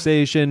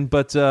conversation.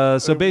 But so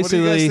What do you guys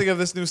basically, think of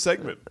this new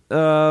segment?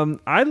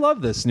 I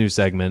love this new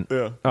segment.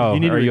 Yeah. Oh, You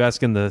need are to- you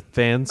asking the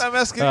fans? I'm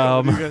asking you.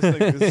 What do you guys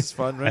think? This is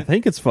fun, I right?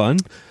 think it's fun.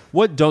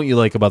 What don't you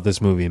like about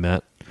this movie,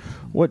 Matt?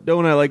 What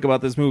don't I like about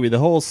this movie? The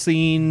whole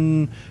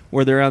scene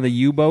where they're on the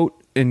U-boat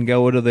and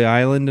go to the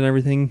island and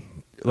everything.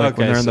 Like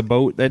when Okay, they're on so- the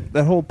boat.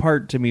 That whole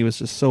part to me was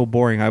just so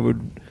boring. I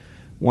would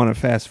want to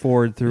fast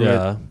forward through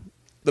Yeah. it.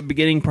 The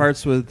beginning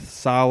parts with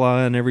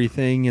Sala and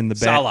everything and the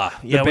Sala.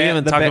 Yeah, we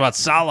haven't talked about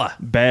Sala.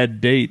 bad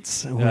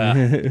dates.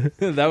 That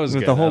was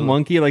With good. the whole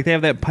monkey. Like they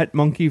have that pet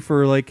monkey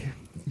for like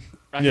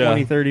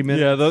 20, 30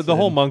 minutes. Yeah, the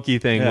whole and- monkey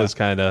thing Yeah. was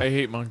kind I of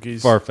hate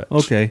monkeys. far-fetched.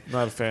 Okay.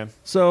 Not a fan.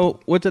 So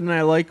what didn't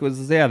I like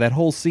was that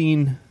whole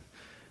scene,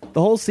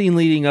 the whole scene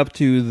leading up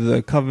to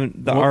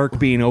the ark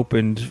being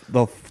opened.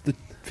 The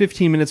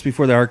 15 minutes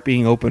before the ark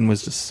being opened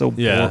was just so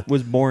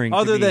was boring.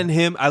 Other to me. than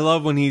him, I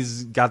love when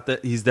he's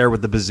there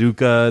with the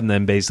bazooka, and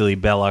then basically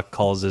Belloc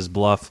calls his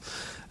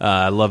bluff.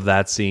 I love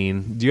that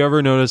scene. Do you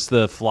ever notice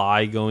the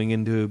fly going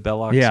into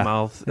Belloc's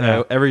mouth?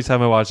 Yeah. Every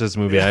time I watch this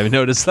movie, I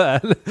notice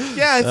that.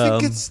 Yeah, I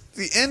think it's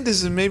the end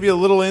is maybe a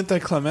little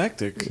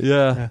anticlimactic.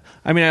 Yeah.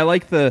 I mean, I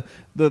like the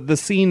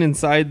scene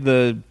inside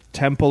the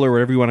temple or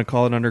whatever you want to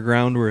call it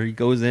underground, where he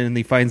goes in and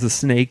he finds the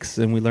snakes,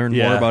 and we learn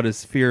more about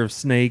his fear of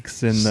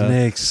snakes and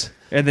Snakes.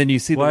 And then you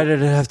see Why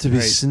did it have to be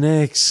Right.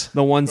 snakes?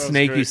 the one That was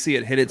snake, you great. see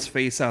it hit its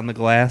face on the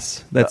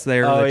glass that's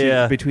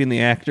there between the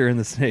actor and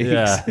the snakes.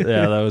 Yeah,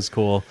 that was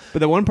cool. But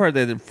the one part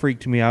that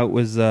freaked me out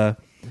was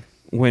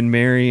when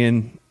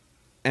Marion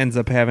ends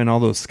up having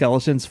all those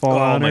skeletons fall Oh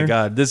on her. my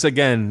God! This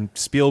again,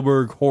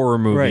 Spielberg horror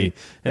movie. Right.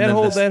 And That then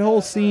whole this- that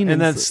whole scene and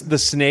is- that's the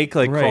snake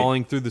like Right.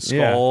 crawling through the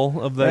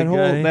skull of that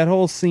guy. that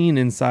whole scene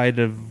inside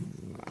of,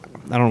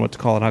 I don't know what to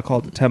call it. I'll call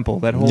it the temple.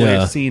 That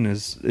whole scene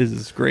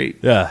is great.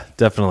 Yeah,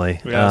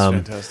 definitely. Yeah, it's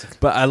fantastic.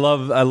 But I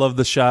love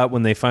the shot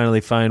when they finally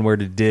find where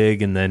to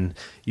dig, and then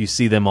you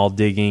see them all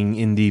digging.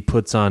 Indy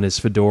puts on his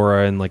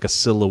fedora and like a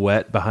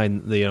silhouette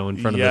behind, in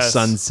front of the Yes.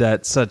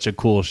 sunset. Such a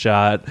cool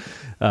shot.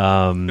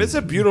 It's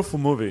a beautiful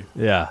movie.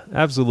 Yeah,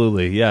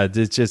 absolutely. Yeah,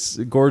 it's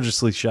just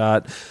gorgeously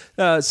shot.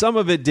 Some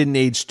of it didn't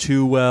age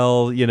too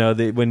well.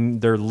 When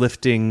they're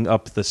lifting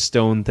up the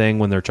stone thing,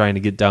 when they're trying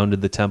to get down to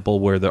the temple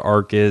where the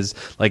ark is,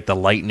 like the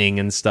lightning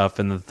and stuff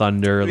and the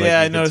thunder. Like, Yeah,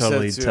 I you can noticed that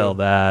totally too. tell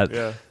that.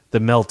 Yeah. the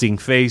melting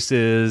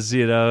faces,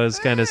 is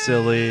kind of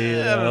silly,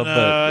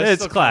 but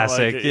it's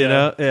classic, like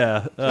it,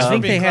 Yeah. I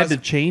think they had to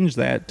change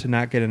that to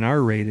not get an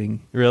R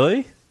rating.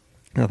 Really?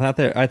 I'm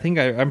pretty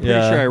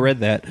sure I read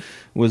that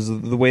was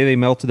the way they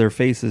melted their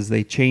faces.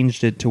 They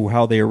changed it to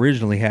how they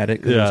originally had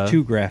it because it was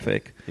too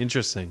graphic.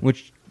 Interesting.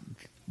 Which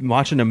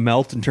watching them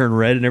melt and turn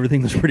red and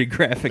everything was pretty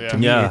graphic to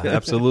me. Yeah,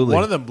 absolutely.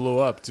 One of them blew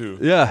up too.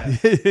 Yeah,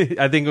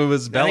 I think it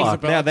was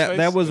Belloc. Yeah,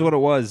 that was what it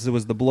was. It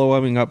was the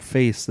blowing up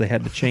face. They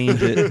had to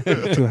change it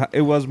to how,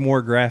 it was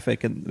more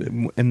graphic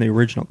in the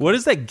original. What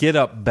is that get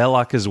up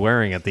Belloc is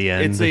wearing at the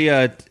end?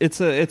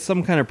 It's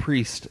some kind of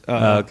priest.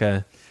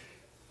 Okay.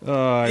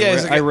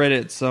 I read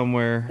it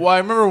somewhere. Well, I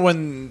remember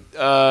when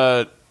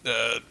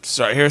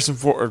Harrison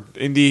Ford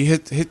Indy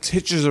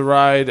hitches a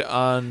ride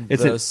on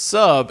the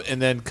sub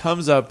and then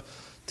comes up,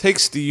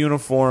 takes the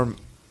uniform.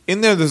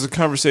 In there's a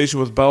conversation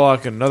with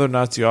Belloc and another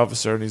Nazi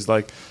officer, and he's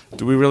like,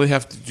 "Do we really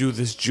have to do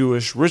this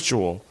Jewish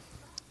ritual?"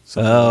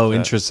 Like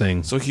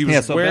interesting. So he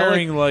was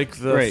wearing Belloc,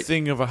 the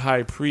thing of a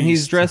high priest. And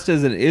he's dressed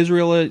as an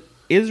Israelite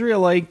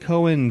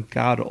Cohen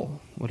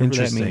Gadol. Whatever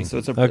that means. So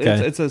it's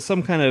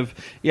some kind of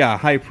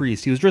high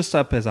priest. He was dressed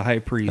up as a high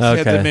priest. He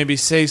had to maybe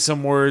say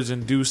some words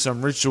and do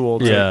some ritual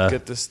to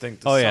get this thing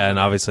to and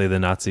obviously the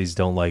Nazis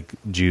don't like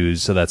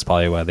Jews, so that's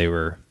probably why they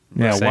were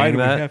saying why do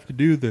that. we have to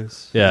do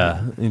this?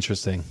 Yeah,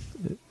 interesting.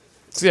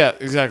 Yeah,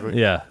 exactly.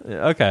 Yeah.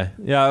 Okay.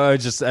 Yeah,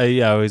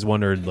 I always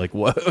wondered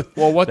what.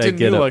 Well, what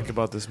didn't you like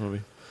about this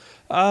movie?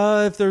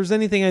 If there was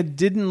anything I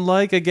didn't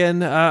like,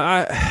 again,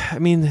 I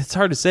mean, it's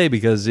hard to say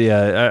because,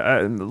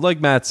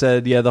 like Matt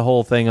said, the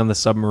whole thing on the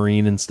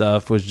submarine and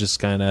stuff was just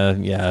kind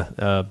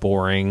of,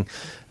 boring.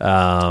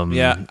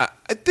 I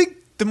think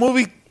the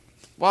movie,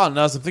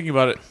 now as I'm thinking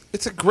about it,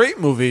 it's a great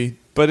movie,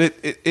 but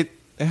it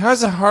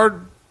has a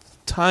hard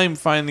time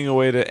finding a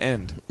way to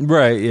end.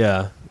 Right,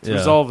 yeah. To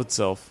resolve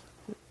itself.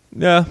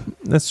 Yeah,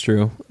 that's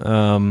true.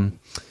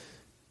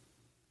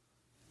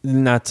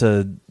 Not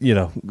to,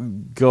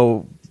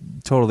 go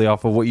totally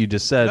off of what you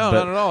just said, but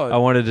not at all. I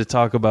wanted to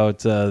talk about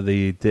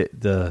the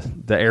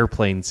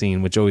airplane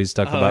scene, which always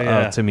stuck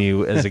to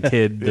me as a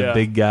kid. The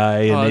big guy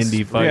and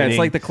Indy fighting. Yeah, it's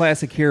like the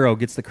classic hero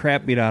gets the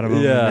crap beat out of him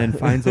and then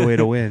finds a way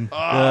to win.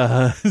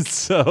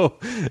 Just of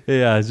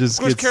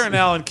course, Karen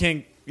Allen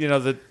can't.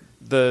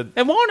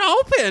 It won't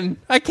open.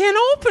 I can't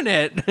open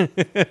it.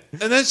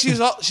 And then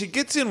she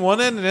gets in one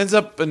end and ends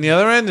up in the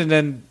other end, and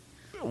then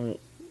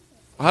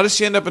how does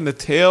she end up in the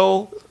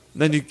tail?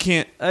 Then you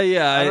can't.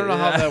 I don't know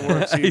how that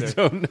works either.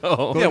 I don't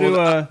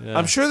know.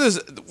 I'm sure there's.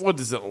 What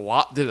does it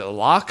lock? Did it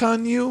lock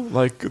on you?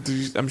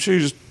 I'm sure you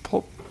just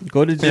pull.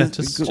 Go to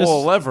just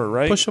pull a lever,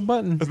 right? Push a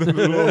button.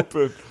 It'll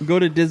open. Go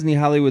to Disney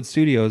Hollywood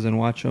Studios and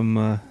watch them.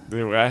 I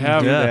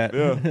have that.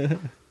 Yeah.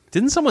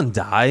 Didn't someone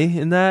die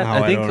in that?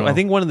 I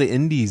think one of the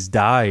Indies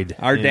died.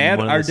 Our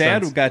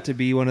dad got to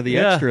be one of the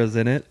extras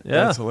in it.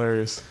 Yeah, that's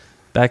hilarious.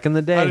 Back in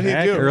the day, How did he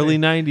do? Early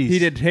 90s. He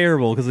did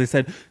terrible because they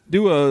said,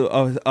 do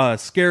a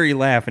scary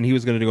laugh, and he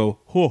was going to go,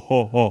 ho,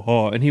 ho, ho,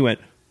 ho, and he went,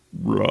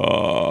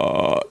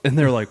 rah. And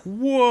they're like,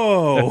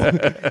 whoa.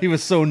 He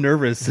was so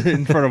nervous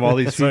in front of all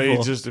these people. So he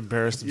just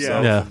embarrassed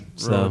himself. Yeah,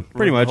 so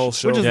pretty much.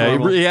 Which is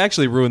he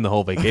actually ruined the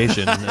whole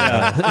vacation.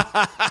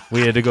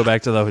 We had to go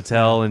back to the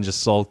hotel and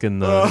just sulk in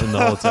the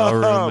hotel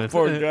room.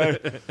 Poor guy.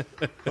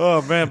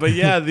 Oh, man. But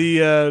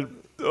yeah,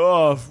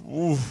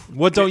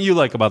 what don't you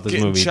like about this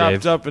movie, Dave?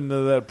 Chopped up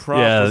into that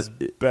prop is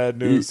bad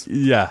news.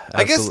 Yeah,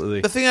 absolutely.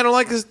 I guess the thing I don't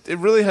like is it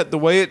really had the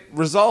way it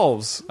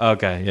resolves.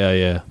 Okay,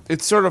 yeah.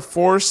 It's sort of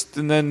forced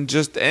and then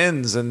just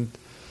ends. And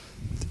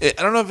I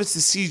don't know if it's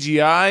the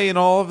CGI and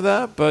all of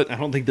that, but I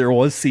don't think there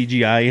was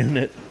CGI in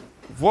it.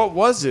 What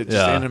was it?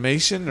 Just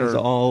animation? It was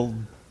all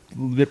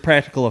the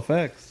practical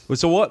effects.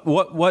 So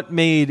what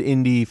made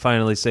Indy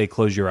finally say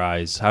close your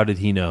eyes? How did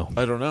he know?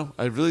 I don't know.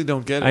 I really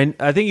don't get it.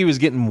 I think he was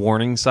getting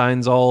warning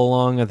signs all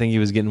along. I think he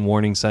was getting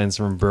warning signs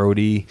from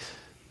Brody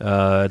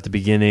at the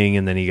beginning,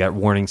 and then he got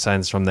warning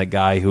signs from that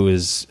guy who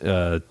was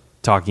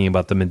talking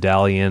about the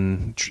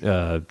medallion,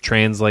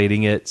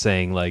 translating it,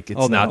 saying like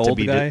it's not to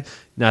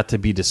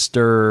be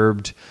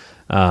disturbed.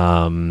 But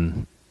I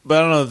don't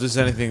know if there's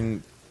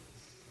anything.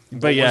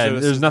 But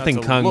there's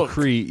nothing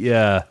concrete. Look.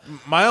 Yeah.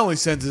 My only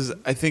sense is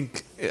I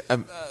think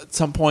at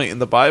some point in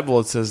the Bible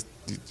it says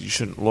you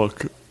shouldn't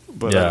look.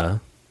 But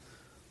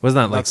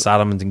wasn't that like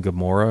Sodom and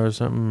Gomorrah or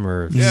something?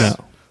 Or no.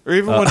 Or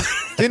even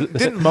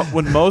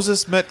when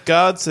Moses met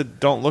God, said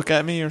don't look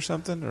at me or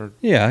something. Or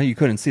you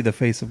couldn't see the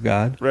face of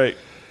God. Right.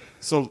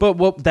 So,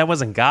 but that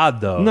wasn't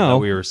God though. No, that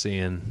we were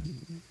seeing.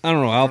 I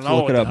don't know. I'll have to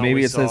look it up.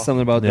 Maybe it says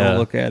something about don't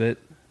look at it.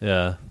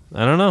 Yeah.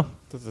 I don't know.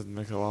 That doesn't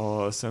make a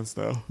lot of sense,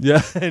 though.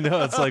 Yeah, I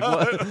know. It's like,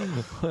 what?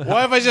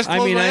 Why have I just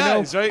closed my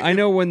eyes, right? I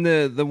know when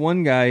the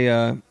one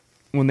guy,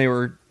 when they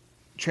were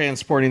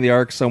transporting the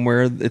ark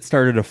somewhere, it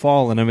started to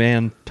fall, and a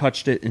man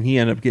touched it, and he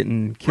ended up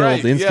getting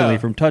killed instantly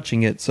from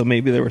touching it. So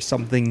maybe there was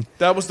something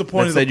that was the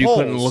point of that the you polls.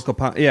 couldn't look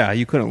upon. Yeah,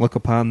 you couldn't look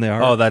upon the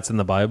ark. Oh, that's in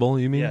the Bible,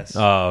 you mean? Yes.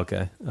 Oh,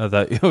 okay. I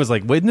thought it was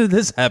like, when did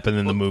this happen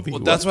in the movie?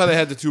 Well, that's why they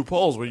had the two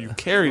poles where you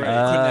carried it. You couldn't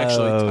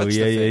actually touch the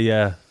thing.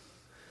 Yeah.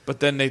 But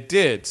then they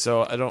did,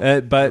 so I don't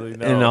really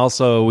know. And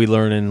also we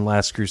learn in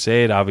Last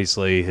Crusade,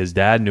 obviously his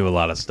dad knew a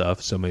lot of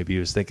stuff, so maybe he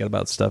was thinking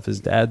about stuff his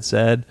dad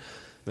said.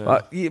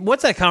 Yeah.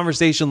 What's that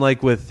conversation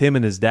like with him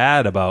and his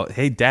dad about,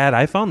 hey, Dad,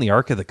 I found the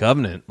Ark of the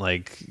Covenant?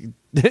 Like,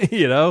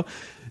 you know?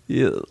 I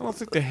don't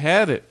think they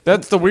had it.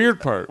 That's the weird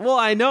part. Well,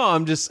 I know.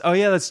 I'm just, oh,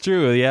 yeah, that's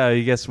true. Yeah,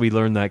 I guess we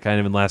learned that kind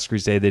of in Last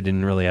Crusade. They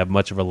didn't really have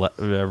much of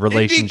a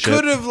relationship. He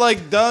could have,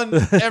 like, done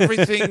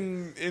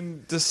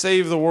everything to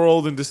save the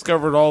world and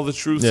discovered all the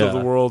truths of the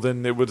world,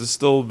 and it would have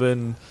still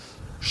been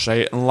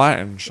shite and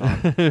Latin.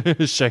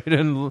 Shite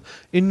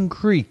in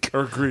Greek.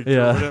 Or Greek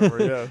or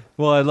whatever, yeah.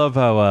 Well, I love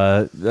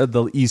how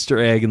the Easter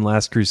egg in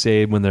Last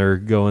Crusade, when they're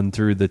going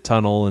through the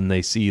tunnel and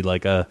they see,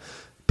 like, a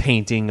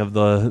painting of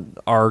the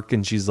Ark,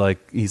 and he's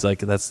like,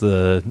 that's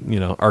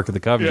the Ark of the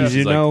Covenant. Did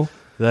you know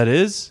that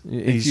is?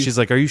 She's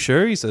like, are you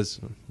sure? He says,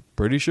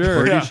 pretty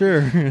sure. Pretty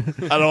sure.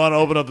 I don't want to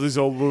open up these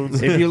old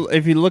wounds.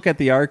 If you look at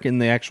the Ark in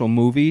the actual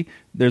movie,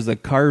 there's a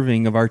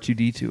carving of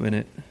R2-D2 in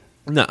it.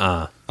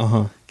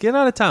 Nuh-uh. Get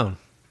out of town.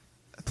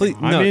 Please,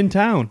 I'm in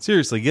town.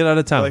 Seriously, get out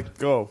of town. Like,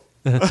 go.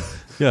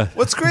 Yeah.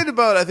 What's great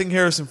about, I think,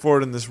 Harrison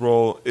Ford in this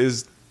role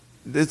is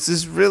it's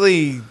this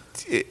really...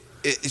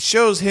 It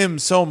shows him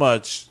so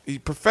much. He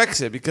perfects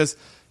it because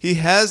he's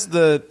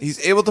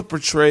able to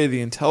portray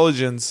the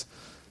intelligence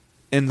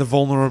and the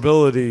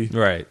vulnerability,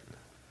 right,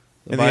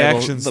 and the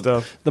action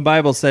stuff. The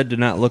Bible said, "Do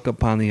not look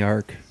upon the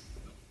ark."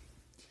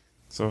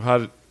 So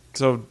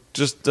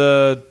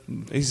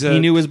he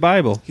knew his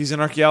Bible. He's an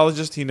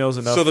archaeologist. He knows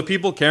enough. So the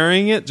people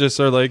carrying it just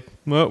are like,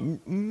 well,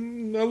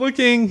 not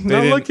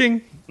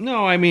looking.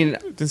 No, I mean,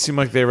 it didn't seem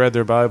like they read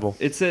their Bible.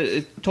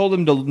 It told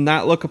them to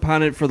not look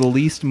upon it for the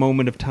least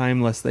moment of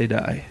time, lest they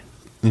die.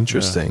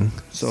 Interesting.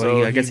 Yeah.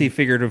 So I guess he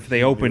figured if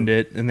they opened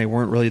it and they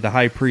weren't really the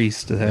high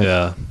priest.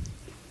 Yeah.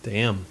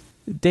 Damn.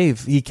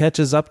 Dave, he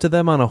catches up to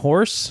them on a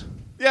horse?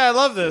 Yeah, I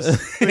love this.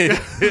 They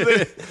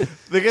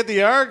get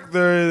the Ark.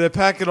 They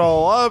pack it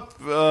all up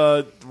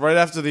right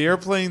after the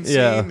airplane scene.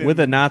 Yeah, with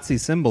a Nazi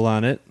symbol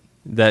on it.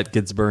 That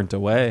gets burnt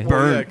away.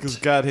 Well, yeah, because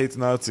God hates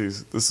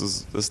Nazis. This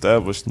is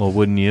established. Well,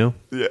 wouldn't you?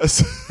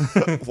 Yes.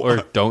 Or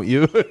don't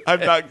you?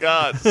 I'm not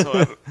God.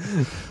 So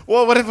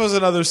well, what if it was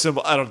another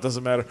symbol? It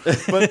doesn't matter.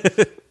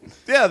 But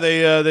yeah,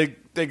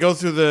 they go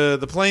through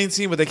the plane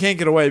scene, but they can't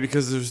get away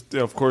because there's,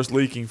 of course,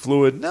 leaking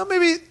fluid. Now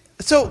maybe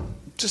so.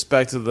 Just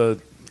back to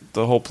the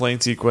whole plane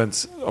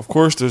sequence. Of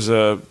course, there's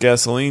a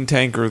gasoline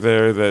tanker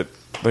there that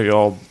they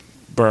all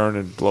burn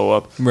and blow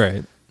up.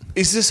 Right.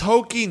 Is this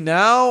hokey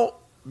now?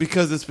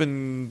 Because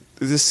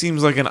this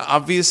seems like an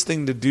obvious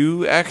thing to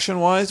do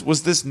action-wise.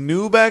 Was this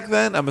new back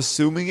then? I'm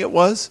assuming it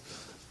was.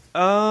 You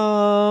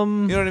know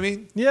what I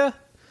mean? Yeah.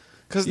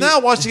 Because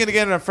now watching it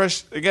again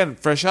fresh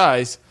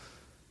eyes,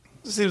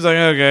 it seems like,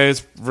 okay,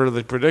 it's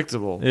really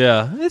predictable.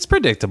 Yeah, it's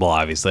predictable,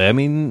 obviously. I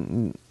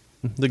mean,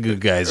 the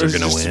good guys are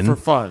going to win. For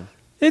fun.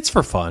 It's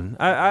for fun.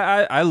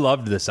 I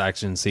loved this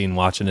action scene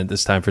watching it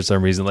this time for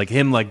some reason. Like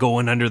him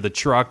going under the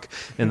truck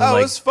and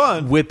like it's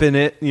fun. Whipping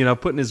it,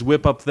 putting his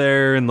whip up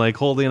there and like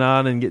holding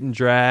on and getting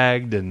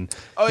dragged and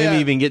him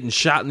even getting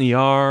shot in the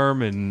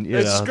arm and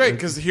it's great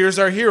because here's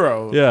our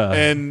hero. Yeah.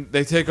 And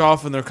they take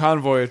off in their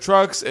convoy of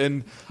trucks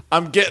and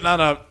I'm getting on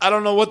I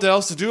don't know what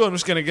else to do. I'm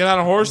just going to get on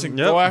a horse and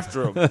go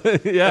after him.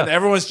 Yeah. And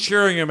everyone's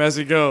cheering him as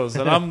he goes.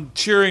 And I'm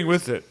cheering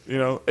with it.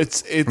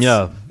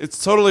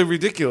 It's totally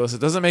ridiculous. It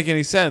doesn't make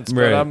any sense.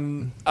 But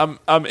I'm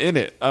in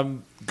it.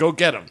 Go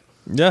get him.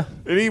 Yeah.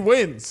 And he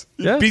wins.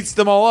 He beats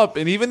them all up.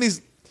 And even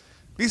these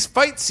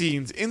fight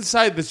scenes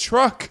inside the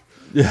truck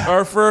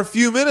are for a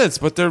few minutes,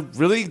 but they're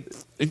really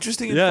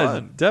interesting and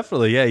fun.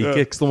 Definitely. Yeah, he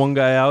kicks the one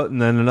guy out,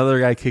 and then another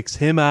guy kicks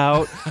him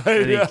out,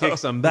 and he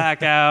kicks him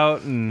back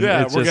out. And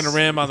we're going to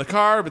ram on the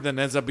car, but then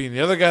ends up being the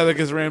other guy that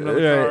gets rammed on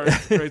the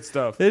car. Great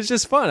stuff. It's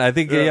just fun. I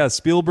think,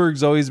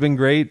 Spielberg's always been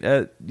great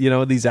at,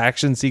 these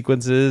action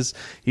sequences.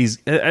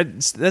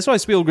 That's why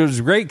Spielberg's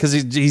great, because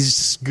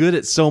he's good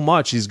at so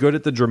much. He's good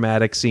at the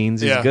dramatic scenes.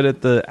 He's good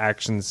at the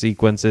action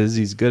sequences.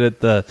 He's good at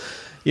the,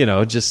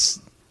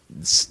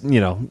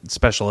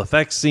 special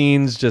effects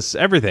scenes, just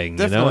everything.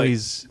 Definitely.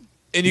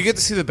 And you get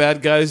to see the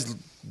bad guys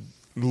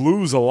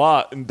lose a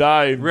lot and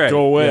die and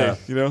go away,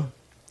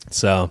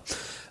 So,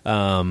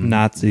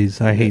 Nazis,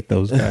 I hate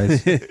those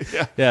guys.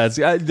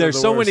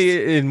 There's so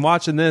many in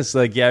watching this.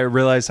 Like, I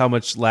realize how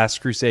much Last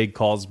Crusade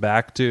calls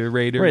back to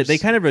Raiders. Right, they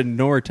kind of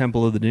ignore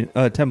Temple of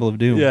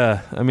Doom.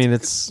 Yeah, I mean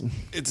it's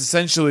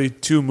essentially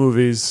two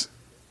movies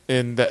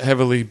that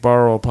heavily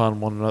borrow upon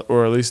one another,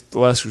 or at least The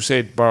Last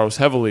Crusade borrows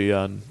heavily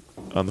on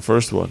the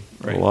first one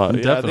a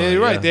lot.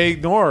 Definitely, They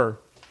ignore.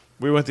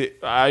 We went to,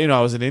 I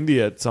was in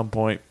India at some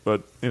point,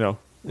 but, let's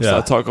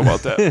not talk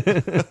about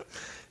that.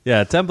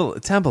 Yeah,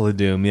 Temple of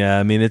Doom. Yeah,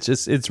 I mean,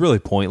 it's really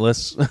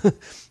pointless.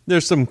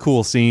 There's some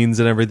cool scenes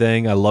and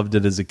everything. I loved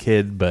it as a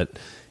kid, but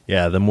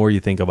yeah, the more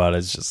you think about it,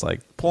 it's just like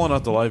pulling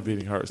out the live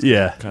beating hearts.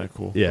 Yeah, kind of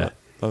cool. Yeah,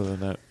 other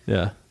than that,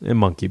 yeah, and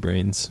monkey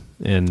brains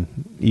and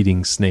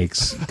eating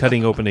snakes,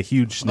 cutting open a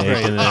huge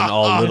snake and then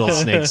all little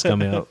snakes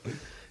come out,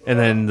 and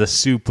then the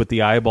soup with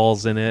the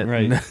eyeballs in it.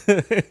 Right,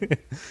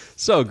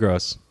 so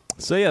gross.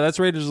 So yeah, that's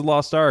Raiders of the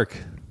Lost Ark.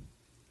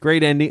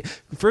 Great ending.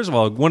 First of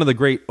all, one of the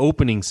great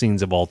opening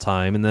scenes of all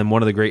time, and then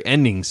one of the great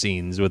ending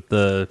scenes with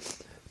the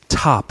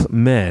top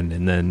men,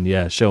 and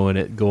then showing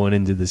it going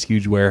into this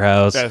huge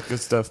warehouse. That's good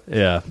stuff.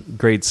 Yeah,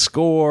 great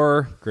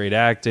score, great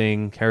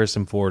acting.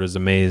 Harrison Ford is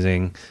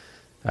amazing.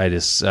 I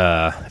just,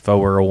 if I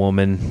were a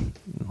woman,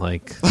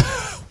 like,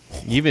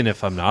 even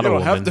if I'm not a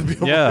woman, have to be a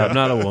woman. I'm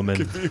not a woman.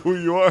 You can be who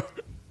you are.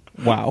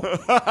 Wow.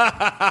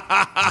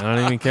 I don't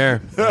even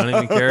care. I don't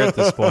even care at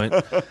this point.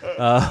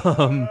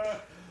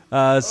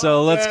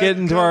 So let's get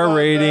into our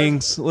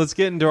ratings. Let's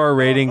get into our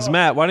ratings.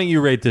 Matt, why don't you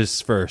rate this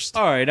first?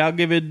 All right, I'll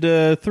give it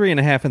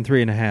 3.5 and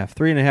 3.5.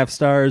 3.5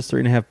 stars,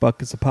 3.5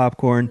 buckets of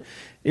popcorn.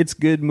 It's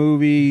good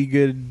movie,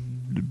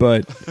 good,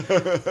 but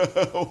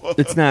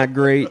it's not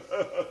great.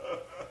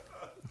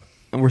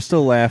 And we're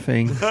still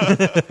laughing.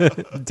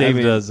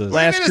 David does this.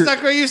 It's not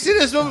great. You see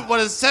this movie? What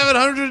is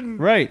 700?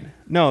 Right.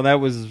 No, that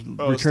was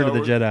Return of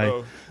the Jedi.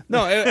 Oh.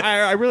 No,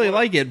 I really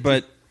like it,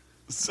 but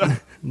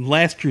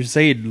Last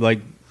Crusade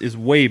is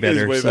way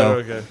better.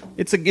 Okay.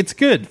 It's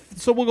good.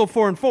 So we'll go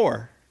 4 and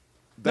 4.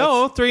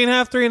 No,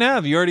 3.5,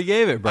 3.5. You already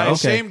gave it, bro. I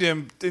shamed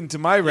him into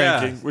my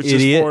ranking, which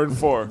idiot. is 4 and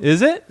 4.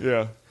 Is it?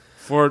 Yeah.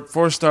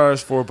 4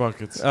 stars, 4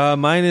 buckets.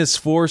 Mine is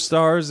 4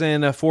 stars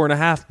and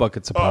 4.5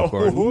 buckets of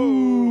popcorn.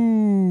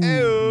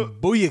 Ew.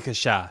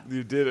 Booyakasha.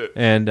 You did it.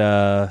 And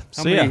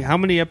How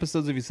many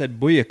episodes have you said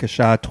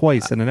Booyakasha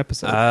twice in an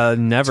episode?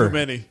 Never. Too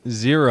many.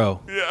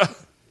 0. Yeah.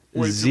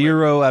 Way too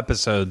 0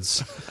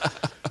 episodes.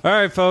 All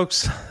right,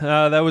 folks.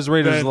 That was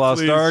Raiders of Ben, the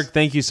Lost please. Ark.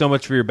 Thank you so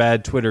much for your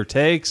bad Twitter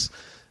takes.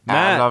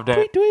 Matt, I loved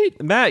it.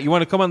 Tweet. Matt, you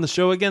want to come on the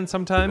show again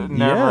sometime?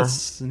 Never.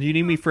 Yes. You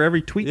need me for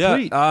every tweet.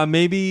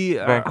 Maybe.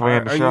 Ben, can we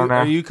end the show now?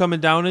 Are you coming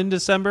down in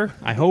December?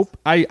 I hope.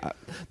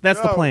 That's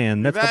the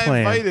plan. That's you're the not plan.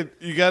 Invited.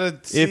 You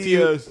got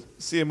to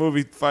see a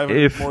movie 500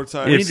 If- more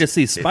times. We need to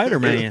see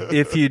Spider-Man.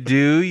 If you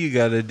do, you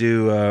got to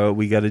do.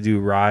 We got to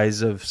do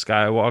Rise of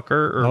Skywalker.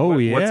 Or Oh,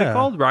 what's it yeah.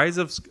 called? Rise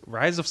of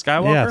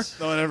Skywalker. Yes.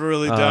 No one ever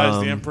really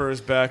dies. The Emperor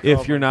is back. If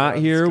Oh you're my not God,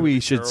 it's here, gonna we be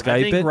should terrible. Skype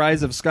I think it.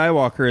 Rise of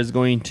Skywalker is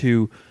going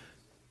to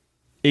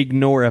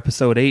ignore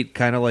Episode 8,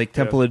 kind of like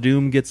Temple of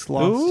Doom gets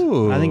lost.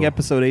 Ooh. I think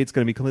Episode 8 is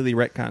going to be completely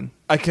retcon.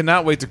 I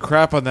cannot wait to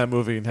crap on that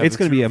movie and have It's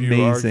going to be argue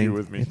amazing.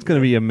 with me. It's going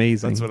to be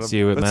amazing. That's what I'm,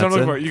 See what that's Matt what I'm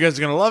looking said? for. You guys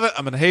are going to love it.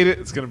 I'm going to hate it.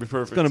 It's going to be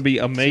perfect. It's going to be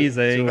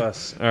amazing. All right,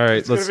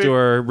 let's gonna do be-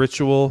 our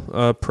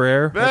ritual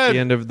prayer at Ben! the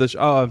end of the show.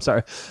 Oh, I'm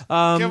sorry. we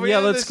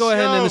end Let's this go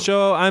ahead and end the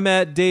show? show. I'm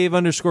at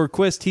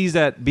Dave_Quist. He's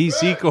at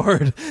BC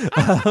Cord.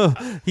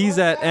 He's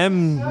at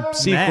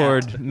MC Matt.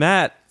 Cord.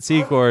 Matt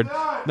C Cord.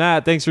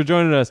 Matt, thanks for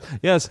joining us.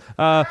 Yes.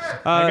 I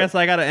guess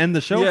I got to end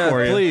the show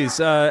for you. Please.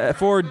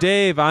 For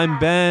Dave, I'm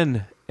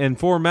Ben. And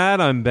for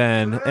Matt, I'm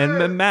Ben.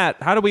 And Matt,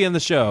 how do we end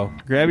the show?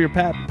 Grab your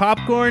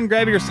popcorn,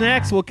 grab your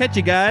snacks. We'll catch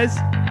you guys.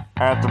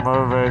 At the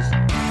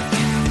movies.